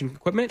construction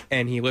equipment,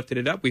 and he lifted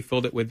it up. We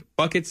filled it with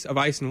buckets of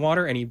ice and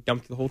water, and he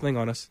dumped the whole thing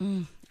on us.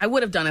 I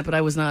would have done it, but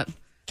I was not.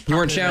 You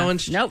weren't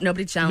challenged? Nope,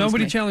 nobody challenged me.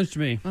 Nobody challenged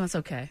me. Well, that's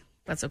okay.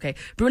 That's okay.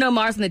 Bruno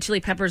Mars and the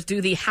Chili Peppers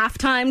do the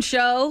halftime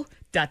show, ...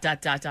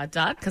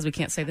 because we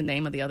can't say the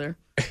name of the other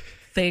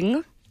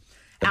thing.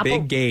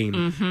 Big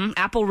game.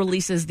 Apple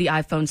releases the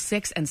iPhone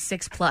 6 and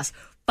 6 Plus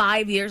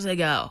 5 years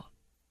ago.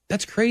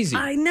 That's crazy.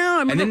 I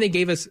know. And then they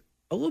gave us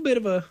a little bit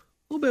of a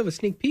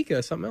sneak peek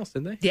of something else,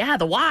 didn't they? Yeah,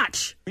 the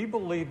watch. We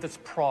believe this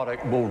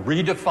product will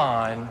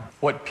redefine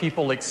what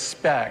people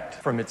expect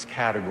from its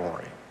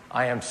category.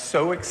 I am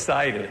so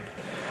excited,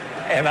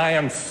 and I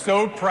am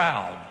so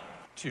proud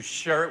to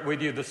share it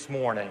with you this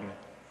morning.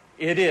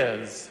 It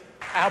is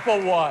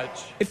Apple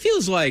Watch. It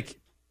feels like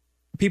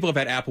people have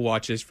had Apple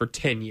Watches for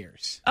 10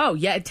 years. Oh,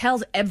 yeah. It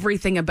tells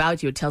everything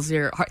about you. It tells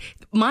your heart.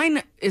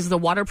 Mine is the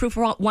waterproof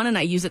one, and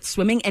I use it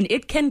swimming, and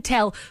it can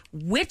tell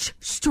which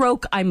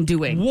stroke I'm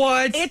doing.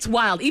 What? It's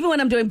wild. Even when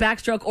I'm doing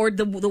backstroke or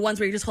the ones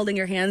where you're just holding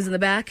your hands in the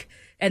back,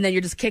 and then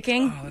you're just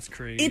kicking. Oh, that's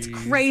crazy. It's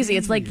crazy.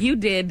 It's like you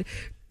did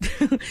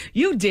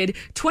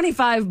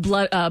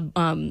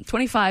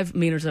 25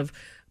 meters of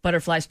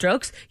butterfly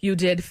strokes. You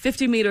did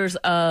 50 meters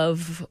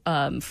of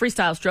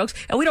freestyle strokes,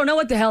 and we don't know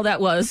what the hell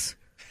that was.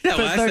 That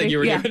last thing you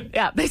were doing.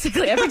 Yeah,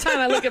 basically every time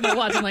I look at my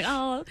watch, I'm like,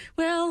 oh,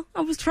 well,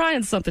 I was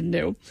trying something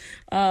new.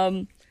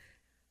 I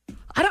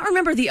don't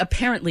remember the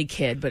apparently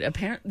kid, but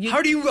apparently...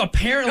 How do you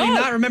apparently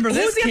not remember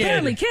this Who's the kid?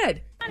 apparently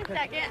kid? One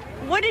second.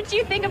 What did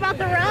you think about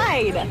the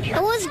ride?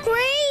 It was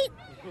great.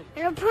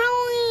 And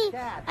apparently,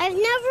 I've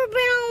never been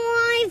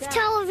on live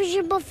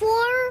television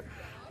before,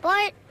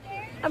 but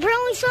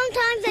apparently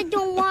sometimes I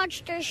don't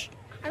watch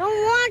I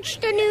don't watch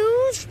the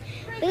news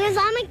because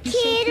I'm a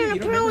kid, and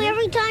apparently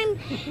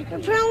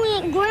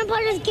Grandpa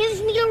just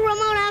gives me the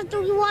remote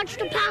after we watch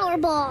the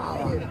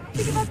Powerball.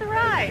 Think about the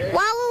ride.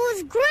 Well, it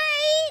was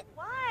great.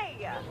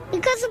 Why?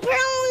 Because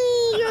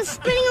apparently you're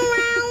spinning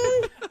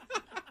around.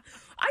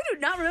 I do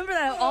not remember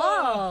that at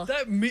all.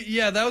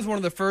 That was one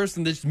of the first,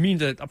 and this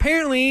means that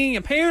apparently.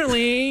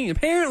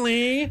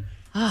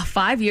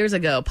 5 years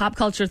ago, pop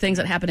culture things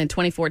that happened in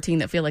 2014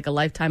 that feel like a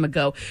lifetime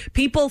ago.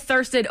 People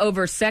thirsted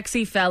over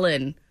Sexy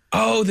Felon.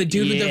 Oh, the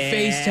dude with the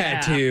face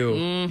tattoo.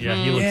 Mm-hmm. Yeah,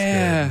 he looks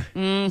good.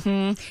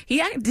 Mm-hmm.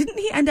 He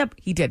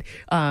did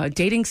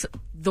dating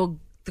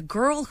the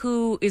girl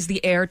who is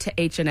the heir to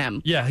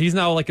H&M. Yeah, he's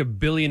now like a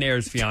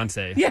billionaire's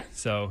fiance. Yeah.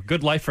 So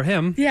good life for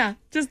him. Yeah,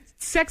 just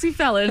Sexy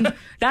Felon.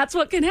 That's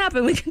what can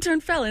happen. We can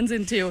turn felons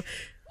into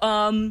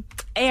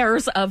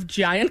heirs of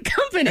giant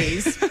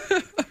companies.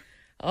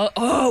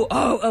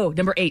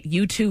 Number 8,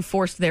 U2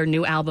 forced their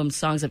new album,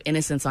 Songs of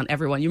Innocence, on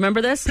everyone. You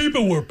remember this?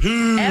 People were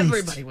pissed.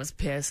 Everybody was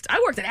pissed.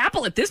 I worked at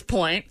Apple at this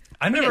point.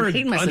 I never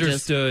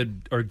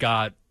understood or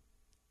got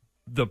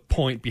the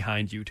point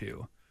behind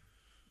U2.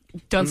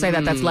 Don't say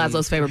that. That's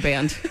Laszlo's favorite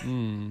band.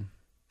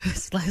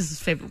 It's Laszlo's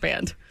favorite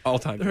band. All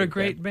time. They're a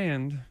great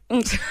band.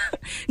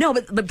 No,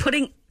 but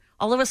putting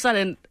all of a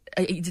sudden,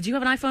 did you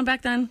have an iPhone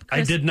back then,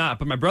 Chris? I did not,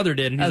 but my brother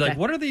did, and he's like,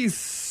 "What are these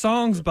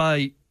songs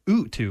by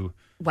U2?"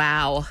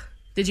 Wow.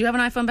 Did you have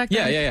an iPhone back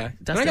then? Yeah.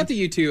 When I got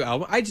the U2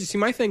 album,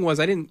 my thing was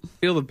I didn't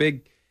feel the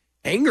big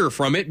anger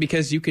from it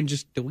because you can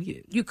just delete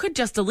it. You could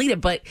just delete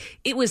it, but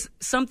it was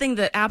something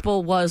that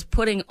Apple was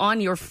putting on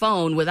your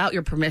phone without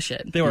your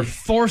permission. They were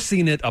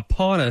forcing it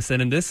upon us,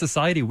 and in this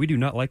society, we do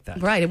not like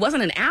that. Right. It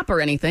wasn't an app or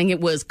anything. It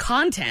was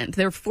content.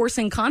 They're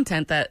forcing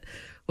content that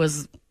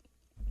was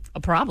a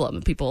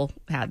problem people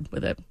had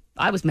with it.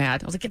 I was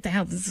mad. I was like, get the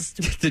hell, this is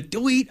stupid. The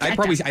delete. I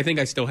think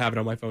I still have it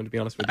on my phone, to be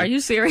honest with you. Are you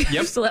serious?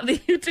 Yep. You still have the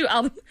U2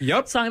 album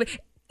song?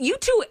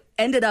 U2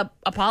 ended up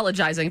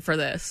apologizing for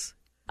this.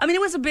 I mean,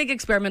 it was a big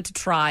experiment to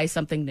try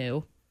something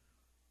new.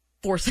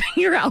 Forcing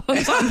your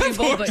albums on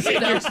people. But,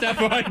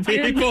 stuff on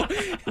people.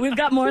 We've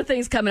got more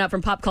things coming up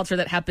from pop culture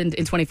that happened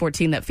in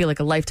 2014 that feel like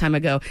a lifetime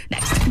ago.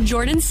 Next.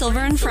 Jordan Silver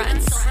and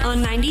Friends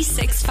on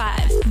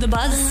 96.5 The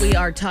Buzz. We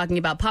are talking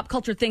about pop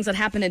culture things that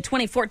happened in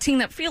 2014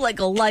 that feel like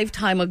a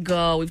lifetime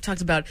ago. We've talked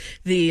about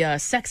the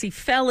Sexy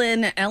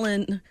Felon,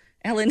 Ellen,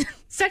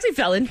 Sexy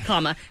Felon,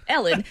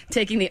 Ellen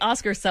taking the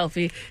Oscar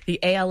selfie,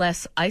 the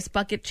ALS Ice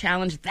Bucket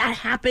Challenge. That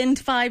happened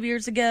 5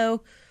 years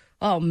ago.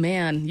 Oh,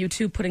 man.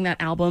 U2 putting that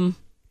album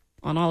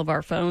on all of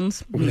our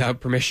phones.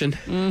 Without permission.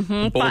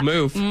 Mm-hmm. Bold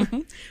move.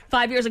 Mm-hmm.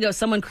 5 years ago,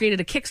 someone created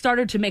a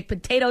Kickstarter to make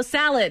potato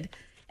salad,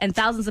 and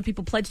thousands of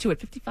people pledged to it.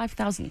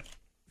 $55,000.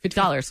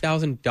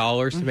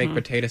 $50,000 to make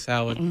potato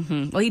salad.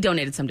 Mm-hmm. Well, he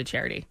donated some to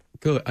charity.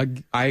 Good.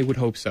 I would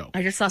hope so.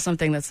 I just saw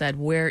something that said,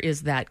 "Where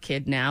is that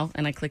kid now?"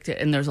 And I clicked it,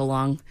 and there's a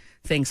long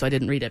thing, so I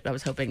didn't read it. I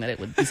was hoping that it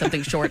would be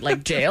something short,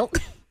 like jail.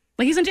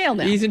 Like he's in jail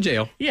now. He's in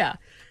jail. Yeah.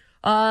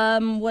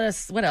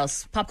 What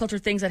else? Pop culture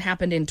things that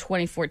happened in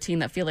 2014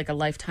 that feel like a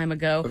lifetime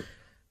ago.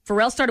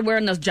 Pharrell started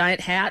wearing those giant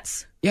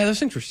hats. Yeah, those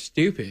things were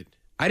stupid.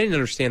 I didn't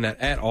understand that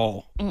at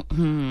all.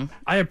 Mm-hmm.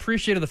 I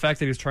appreciated the fact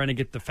that he was trying to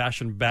get the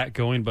fashion back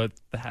going, but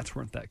the hats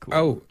weren't that cool.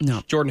 Oh,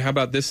 no. Jordan, how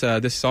about this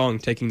this song,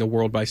 Taking the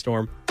World by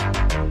Storm?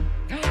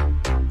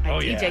 I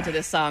DJ to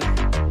this song.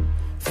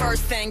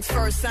 First things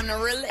first, I'm the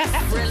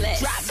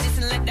realest. Drop this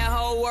and let the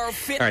whole world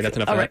fit. All right, that's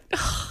enough of that.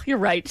 You're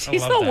right.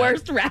 She's the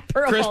worst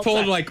rapper Chris of all pulled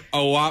time. like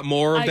a lot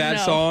more of that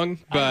song,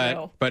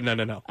 but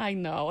no. I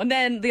know. And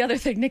then the other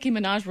thing, Nicki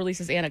Minaj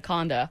releases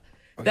Anaconda.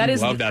 That I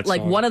is love that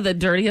like song. one of the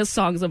dirtiest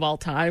songs of all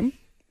time.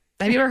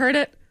 Have you ever heard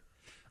it?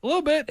 A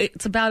little bit.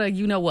 It's about a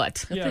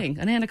thing,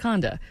 an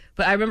anaconda.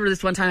 But I remember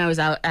this one time I was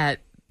out at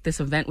this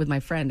event with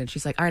my friend, and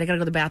she's like, "All right, I gotta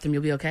go to the bathroom.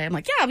 You'll be okay?" I'm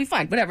like, "Yeah, I'll be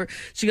fine. Whatever."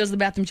 She goes to the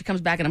bathroom. She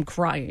comes back, and I'm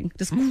crying,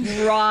 just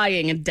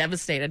crying and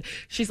devastated.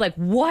 She's like,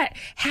 "What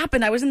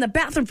happened? I was in the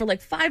bathroom for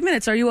like 5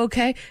 minutes. Are you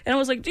okay?" And I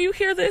was like, "Do you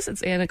hear this?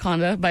 It's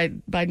Anaconda by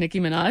Nicki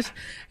Minaj."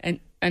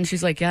 And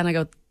she's like, "Yeah." And I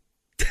go,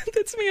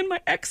 "That's me and my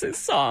ex's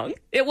song."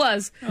 It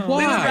was. Why?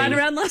 We would ride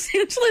around Los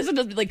Angeles and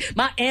just be like,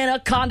 "My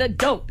anaconda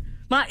goat.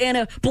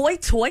 My boy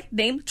toy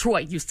named Troy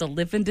used to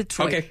live in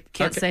Detroit." Okay.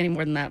 Can't say any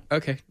more than that.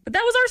 Okay. But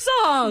that was our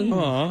song.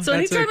 Aw, so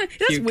that's anytime a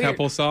that's cute weird.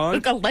 couple song.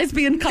 Like a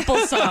lesbian couple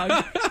song.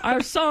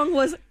 Our song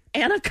was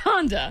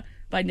Anaconda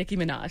by Nicki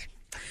Minaj.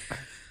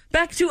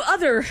 Back to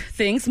other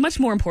things, much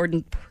more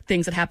important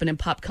things that happened in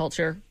pop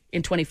culture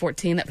in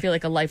 2014 that feel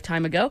like a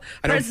lifetime ago.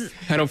 I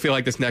don't feel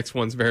like this next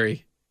one's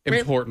very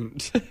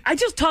important. I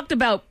just talked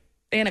about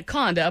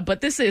Anaconda,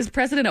 but this is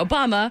President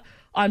Obama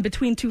on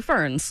Between Two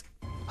Ferns.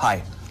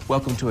 Hi,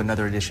 welcome to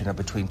another edition of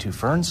Between Two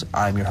Ferns.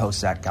 I'm your host,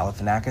 Zach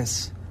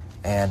Galifianakis,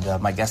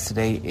 and my guest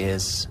today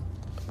is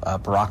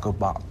Barack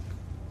Obama.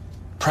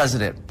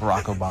 President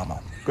Barack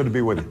Obama. Good to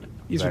be with you.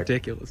 He's Zach.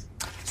 ridiculous.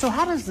 So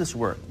how does this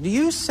work? Do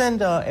you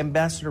send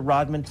Ambassador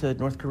Rodman to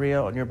North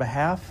Korea on your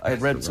behalf? I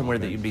had read somewhere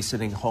that you'd be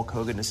sending Hulk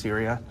Hogan to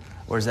Syria,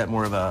 or is that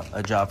more of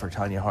a job for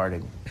Tanya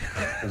Harding?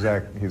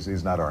 Zach,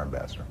 he's not our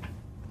ambassador.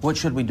 What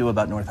should we do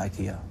about North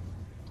IKEA?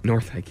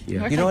 North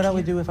IKEA. You know what I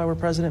would do if I were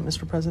president,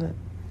 Mr. President?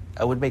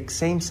 I would make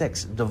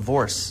same-sex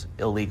divorce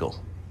illegal,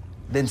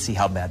 then see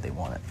how bad they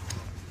want it.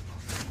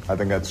 I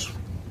think that's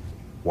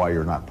why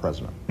you're not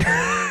president.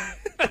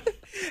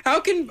 How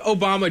can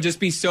Obama just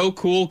be so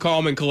cool,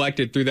 calm, and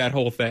collected through that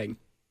whole thing?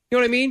 You know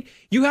what I mean?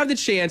 You have the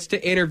chance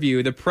to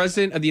interview the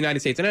president of the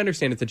United States, and I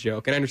understand it's a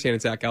joke, and I understand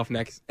it's Zach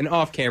Galifianakis, and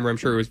off camera, I'm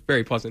sure it was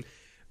very pleasant.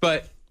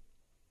 But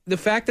the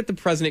fact that the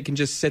president can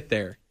just sit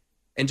there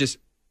and just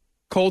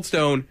cold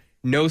stone,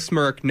 no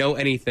smirk, no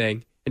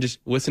anything, and just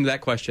listen to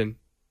that question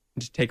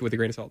and just take it with a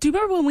grain of salt. Do you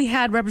remember when we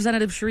had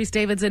Representative Sharice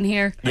Davids in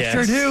here? Yes.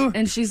 I sure do.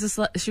 And she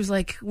was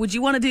like, would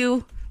you want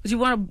to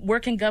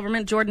work in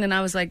government, Jordan? And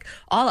I was like,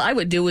 all I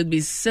would do would be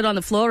sit on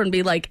the floor and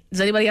be like,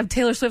 does anybody have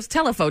Taylor Swift's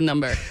telephone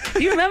number?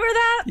 Do you remember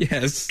that?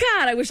 Yes.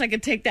 God, I wish I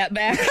could take that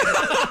back.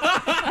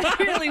 I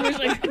really wish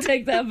I could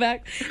take that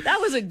back.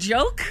 That was a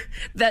joke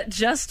that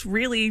just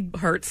really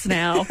hurts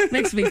now.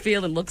 Makes me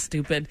feel and look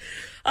stupid.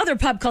 Other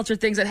pop culture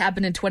things that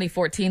happened in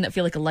 2014 that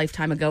feel like a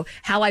lifetime ago.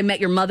 How I Met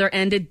Your Mother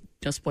ended.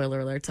 No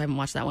spoiler alerts. I haven't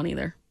watched that one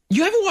either.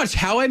 You haven't watched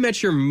How I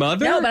Met Your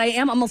Mother? No, but I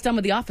am almost done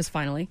with The Office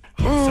finally.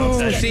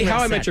 See,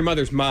 How I Met Your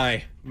Mother's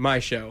my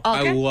show.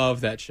 Okay. I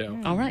love that show.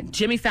 All right.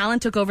 Jimmy Fallon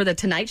took over The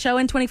Tonight Show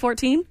in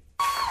 2014.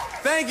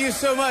 Thank you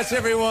so much,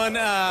 everyone.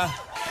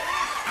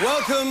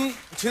 Welcome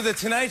to The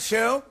Tonight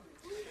Show.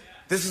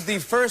 This is the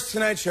first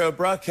Tonight Show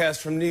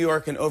broadcast from New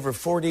York in over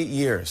 40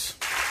 years.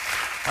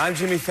 I'm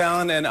Jimmy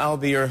Fallon, and I'll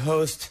be your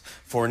host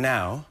for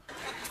now.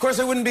 Of course,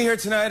 I wouldn't be here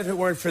tonight if it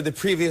weren't for the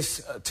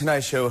previous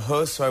Tonight Show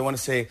hosts, so I want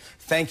to say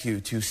thank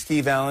you to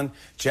Steve Allen,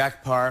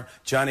 Jack Parr,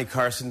 Johnny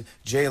Carson,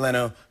 Jay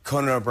Leno,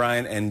 Conan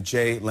O'Brien, and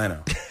Jay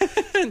Leno.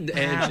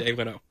 Jay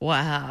Leno.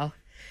 Wow.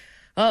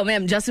 Oh,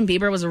 man, Justin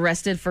Bieber was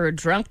arrested for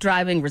drunk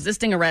driving,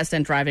 resisting arrest,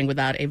 and driving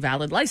without a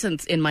valid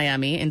license in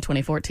Miami in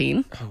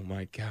 2014. Oh,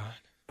 my God.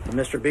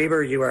 Mr.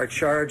 Bieber, you are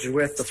charged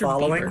with the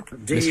following: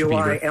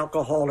 DUI,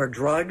 alcohol or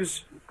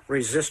drugs,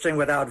 resisting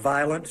without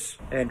violence,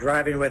 and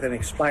driving with an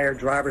expired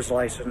driver's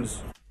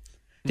license.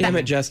 Damn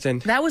it, Justin.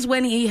 That was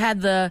when he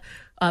had the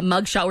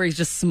mugshot where he's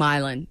just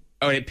smiling.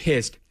 Oh, and it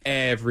pissed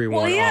everyone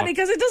Well, yeah, off.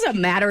 because it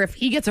doesn't matter if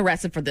he gets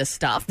arrested for this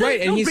stuff. There's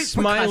Right, and no he's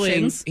smiling.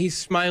 repercussions. He's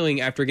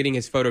smiling after getting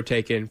his photo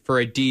taken for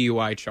a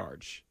DUI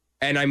charge.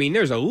 And I mean,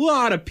 there's a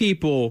lot of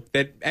people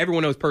that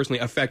everyone knows personally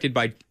affected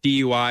by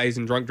DUIs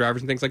and drunk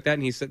drivers and things like that,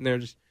 and he's sitting there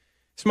just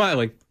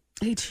smiling.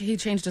 He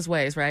changed his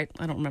ways, right?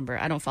 I don't remember.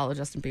 I don't follow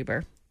Justin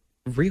Bieber.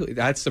 Really?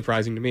 That's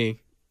surprising to me.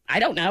 I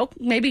don't know.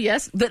 Maybe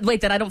yes.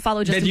 Wait, that I don't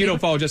follow Justin Bieber? That you don't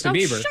follow Justin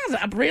Bieber.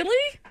 Shut up.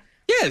 Really?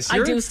 Yes.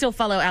 I do still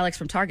follow Alex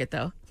from Target,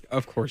 though.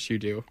 Of course you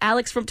do.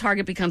 Alex from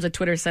Target becomes a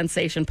Twitter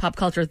sensation. Pop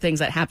culture things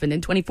that happened in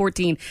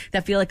 2014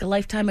 that feel like a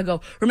lifetime ago.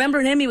 Remember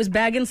him? He was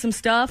bagging some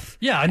stuff.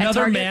 Yeah,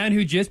 another man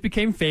who just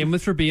became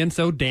famous for being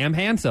so damn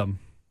handsome.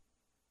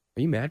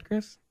 Are you mad,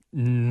 Chris?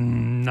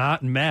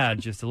 Not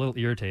mad, just a little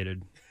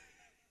irritated.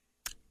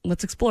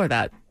 Let's explore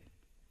that.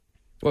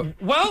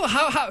 Well,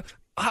 how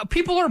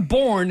people are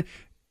born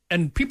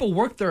and people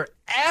work their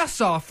ass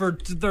off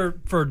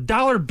for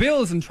dollar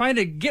bills and trying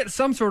to get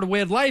some sort of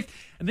way of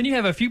life, and then you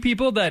have a few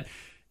people that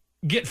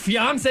get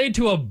fiancé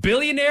to a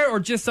billionaire, or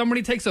just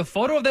somebody takes a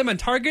photo of them in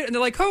Target and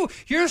they're like, oh,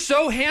 you're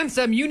so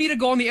handsome, you need to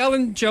go on the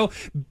Ellen show,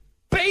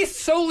 based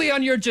solely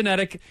on your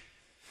genetic.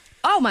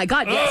 Oh my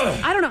God!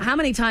 Yes, I don't know how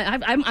many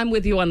times I'm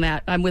with you on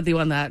that.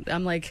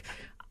 I'm like,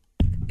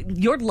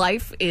 your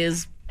life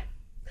is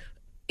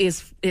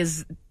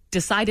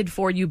decided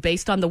for you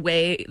based on the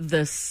way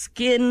the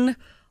skin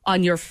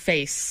on your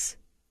face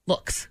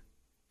looks.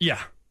 Yeah,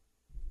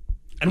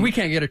 and we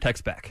can't get a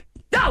text back.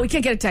 No, we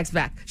can't get a text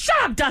back. Shut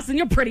up, Dustin.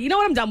 You're pretty. You know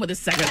what? I'm done with this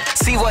segment.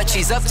 See what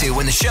she's up to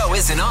when the show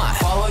isn't on.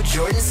 Follow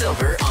Jordan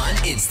Silver on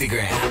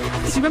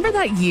Instagram. Do you remember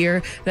that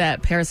year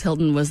that Paris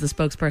Hilton was the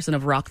spokesperson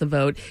of Rock the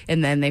Vote,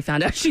 and then they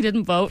found out she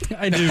didn't vote?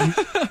 I do.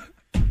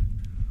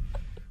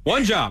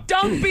 One job.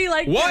 Don't be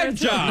like One Paris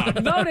job.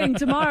 Hilton. Voting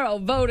tomorrow.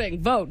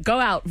 Vote. Go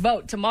out.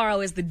 Vote. Tomorrow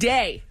is the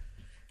day.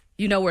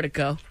 You know where to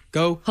go.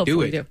 Go Hopefully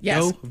do it. you do.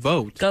 Yes. Go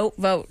vote. Go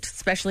vote,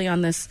 especially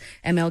on this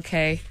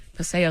MLK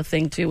Paseo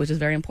thing, too, which is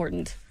very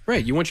important.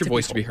 Right. You want your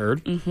voice to be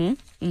heard.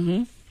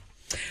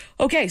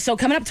 Okay, so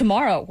coming up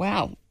tomorrow,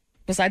 wow.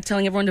 Besides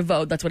telling everyone to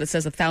vote, that's what it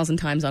says 1,000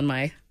 times on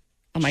my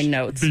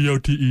notes.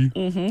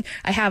 VOTE.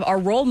 I have our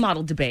role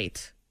model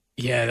debate.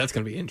 Yeah, that's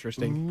going to be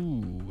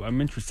interesting. Ooh, I'm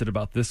interested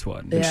about this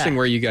one. Interesting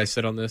where you guys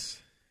sit on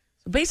this.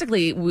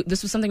 Basically,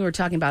 this was something we were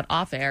talking about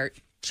off air.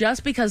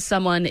 Just because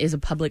someone is a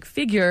public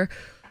figure,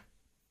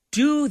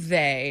 do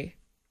they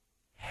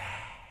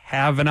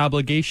have an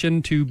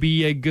obligation to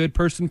be a good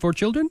person for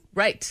children?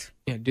 Right.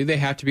 Yeah. Do they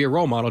have to be a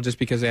role model just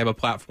because they have a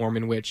platform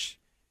in which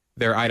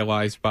they're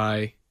idolized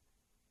by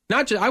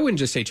not just, I wouldn't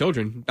just say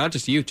children, not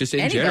just youth, just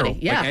in Anybody, general.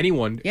 yeah. Like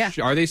anyone. Yeah.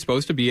 Are they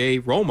supposed to be a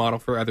role model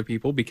for other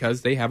people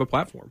because they have a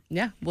platform?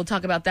 Yeah, we'll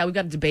talk about that. We've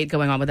got a debate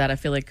going on with that. I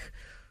feel like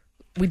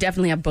we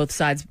definitely have both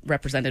sides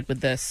represented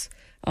with this.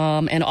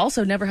 And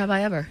also, never have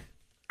I ever.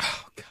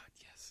 Oh, God,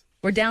 yes.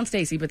 We're down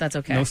Stacy, but that's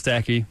okay. No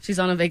Stacky. She's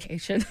on a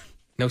vacation.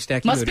 No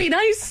Stacky. Must be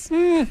nice.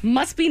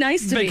 Must be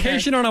nice to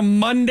Vacation on a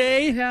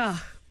Monday? Yeah.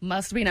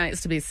 Must be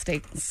nice to be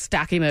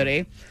Stacky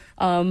Moody.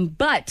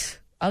 But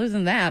other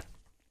than that,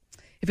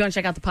 if you want to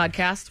check out the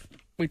podcast,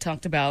 we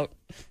talked about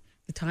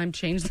the time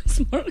change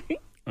this morning.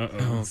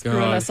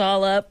 Screwing us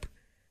all up.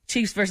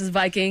 Chiefs versus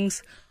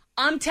Vikings.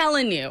 I'm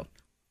telling you,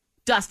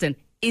 Dustin,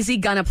 is he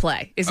gonna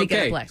play? Is he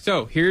gonna play?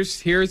 So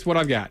here's what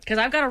I've got. Because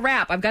I've got a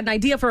rap. I've got an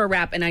idea for a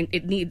rap, and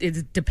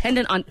it's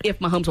dependent on if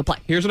Mahomes will play.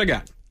 Here's what I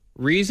got.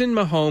 Reason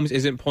Mahomes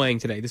isn't playing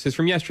today. This is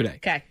from yesterday.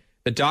 Okay.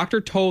 The doctor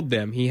told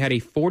them he had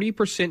a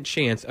 40%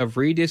 chance of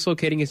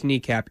redislocating his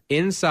kneecap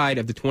inside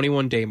of the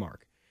 21-day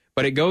mark,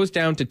 but it goes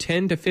down to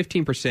 10 to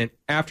 15%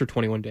 after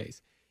 21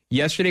 days.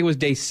 Yesterday was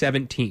day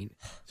 17.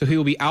 So he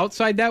will be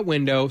outside that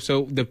window,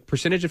 so the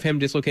percentage of him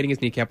dislocating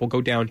his kneecap will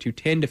go down to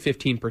 10 to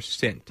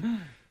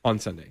 15% on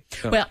Sunday.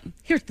 So. Well,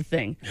 here's the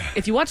thing.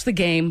 If you watch the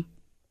game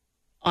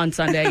on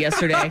Sunday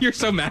yesterday... You're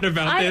so mad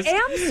about this. I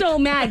am so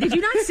mad. Did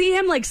you not see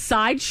him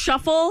side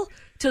shuffle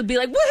to be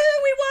like, woohoo,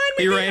 we won.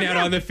 He ran out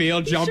on the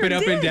field, jumping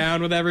up and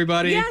down with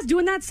everybody. Yes,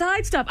 doing that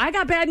side stuff. I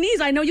got bad knees.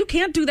 I know you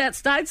can't do that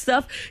side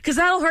stuff because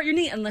that'll hurt your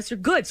knee unless you're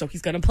good. So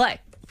he's going to play.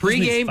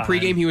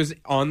 Pre-game, he was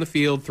on the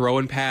field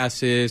throwing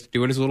passes,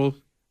 doing his little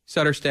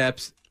stutter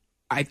steps.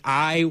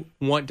 I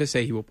want to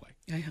say he will play.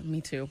 Yeah, me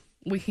too.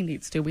 He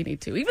needs to. We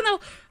need to. Even though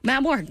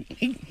Matt Moore,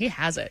 he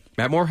has it.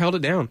 Matt Moore held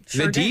it down.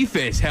 Sure the did.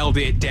 defense held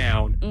it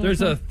down. Mm-hmm.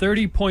 There's a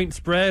 30-point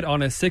spread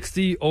on a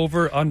 60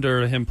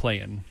 over-under him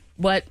playing.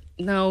 What?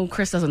 No,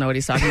 Chris doesn't know what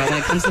he's talking about when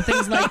it comes to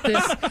things like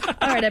this.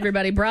 All right,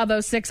 everybody.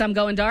 Bravo 6, I'm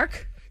going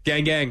dark.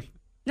 Gang, gang.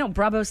 No,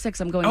 Bravo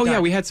 6, I'm going dark. Oh, yeah,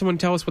 we had someone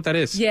tell us what that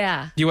is.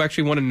 Yeah. Do you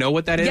actually want to know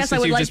what that is? Yes, since I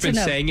would you've like just to been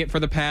know. saying it for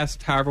the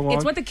past however long?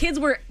 It's what the kids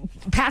were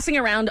passing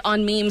around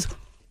on memes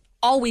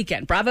all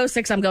weekend. Bravo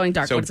 6, I'm going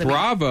dark. So what does it mean?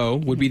 Bravo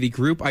would be the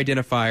group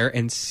identifier,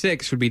 and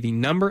 6 would be the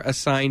number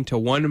assigned to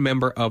one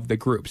member of the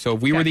group. So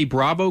if we were the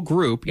Bravo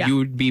group, you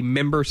would be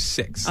member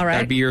 6. All right.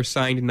 That'd be your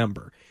assigned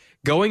number.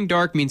 Going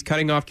dark means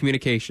cutting off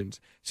communications.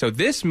 So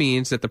this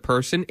means that the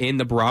person in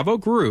the Bravo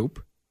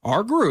group,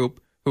 our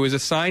group, who is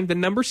assigned the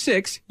number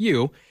 6,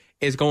 you,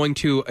 is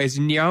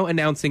now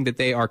announcing that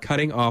they are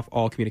cutting off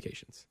all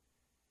communications.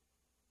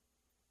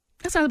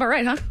 That sounds about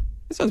right, huh?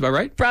 That sounds about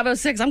right. Bravo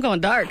 6, I'm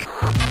going dark.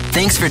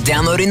 Thanks for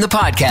downloading the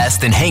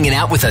podcast and hanging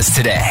out with us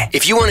today.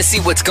 If you want to see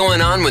what's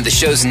going on when the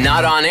show's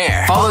not on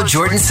air, follow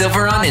Jordan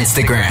Silver on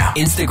Instagram.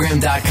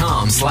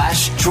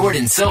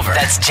 Instagram.com/Jordan Silver.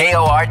 That's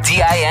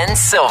JORDIN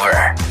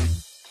Silver.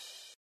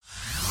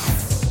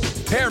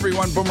 Hey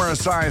everyone, Boomer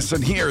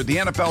Esiason here. The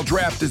NFL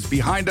draft is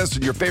behind us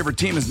and your favorite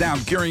team is now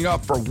gearing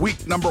up for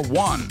week number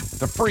 1.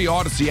 The free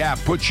Odyssey app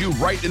puts you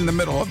right in the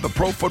middle of the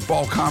pro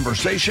football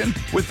conversation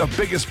with the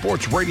biggest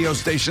sports radio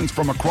stations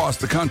from across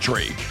the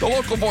country. The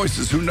local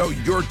voices who know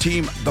your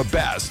team the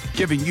best,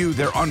 giving you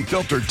their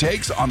unfiltered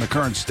takes on the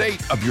current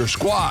state of your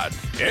squad.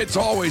 It's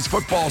always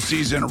football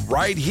season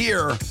right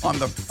here on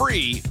the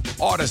free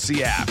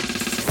Odyssey app.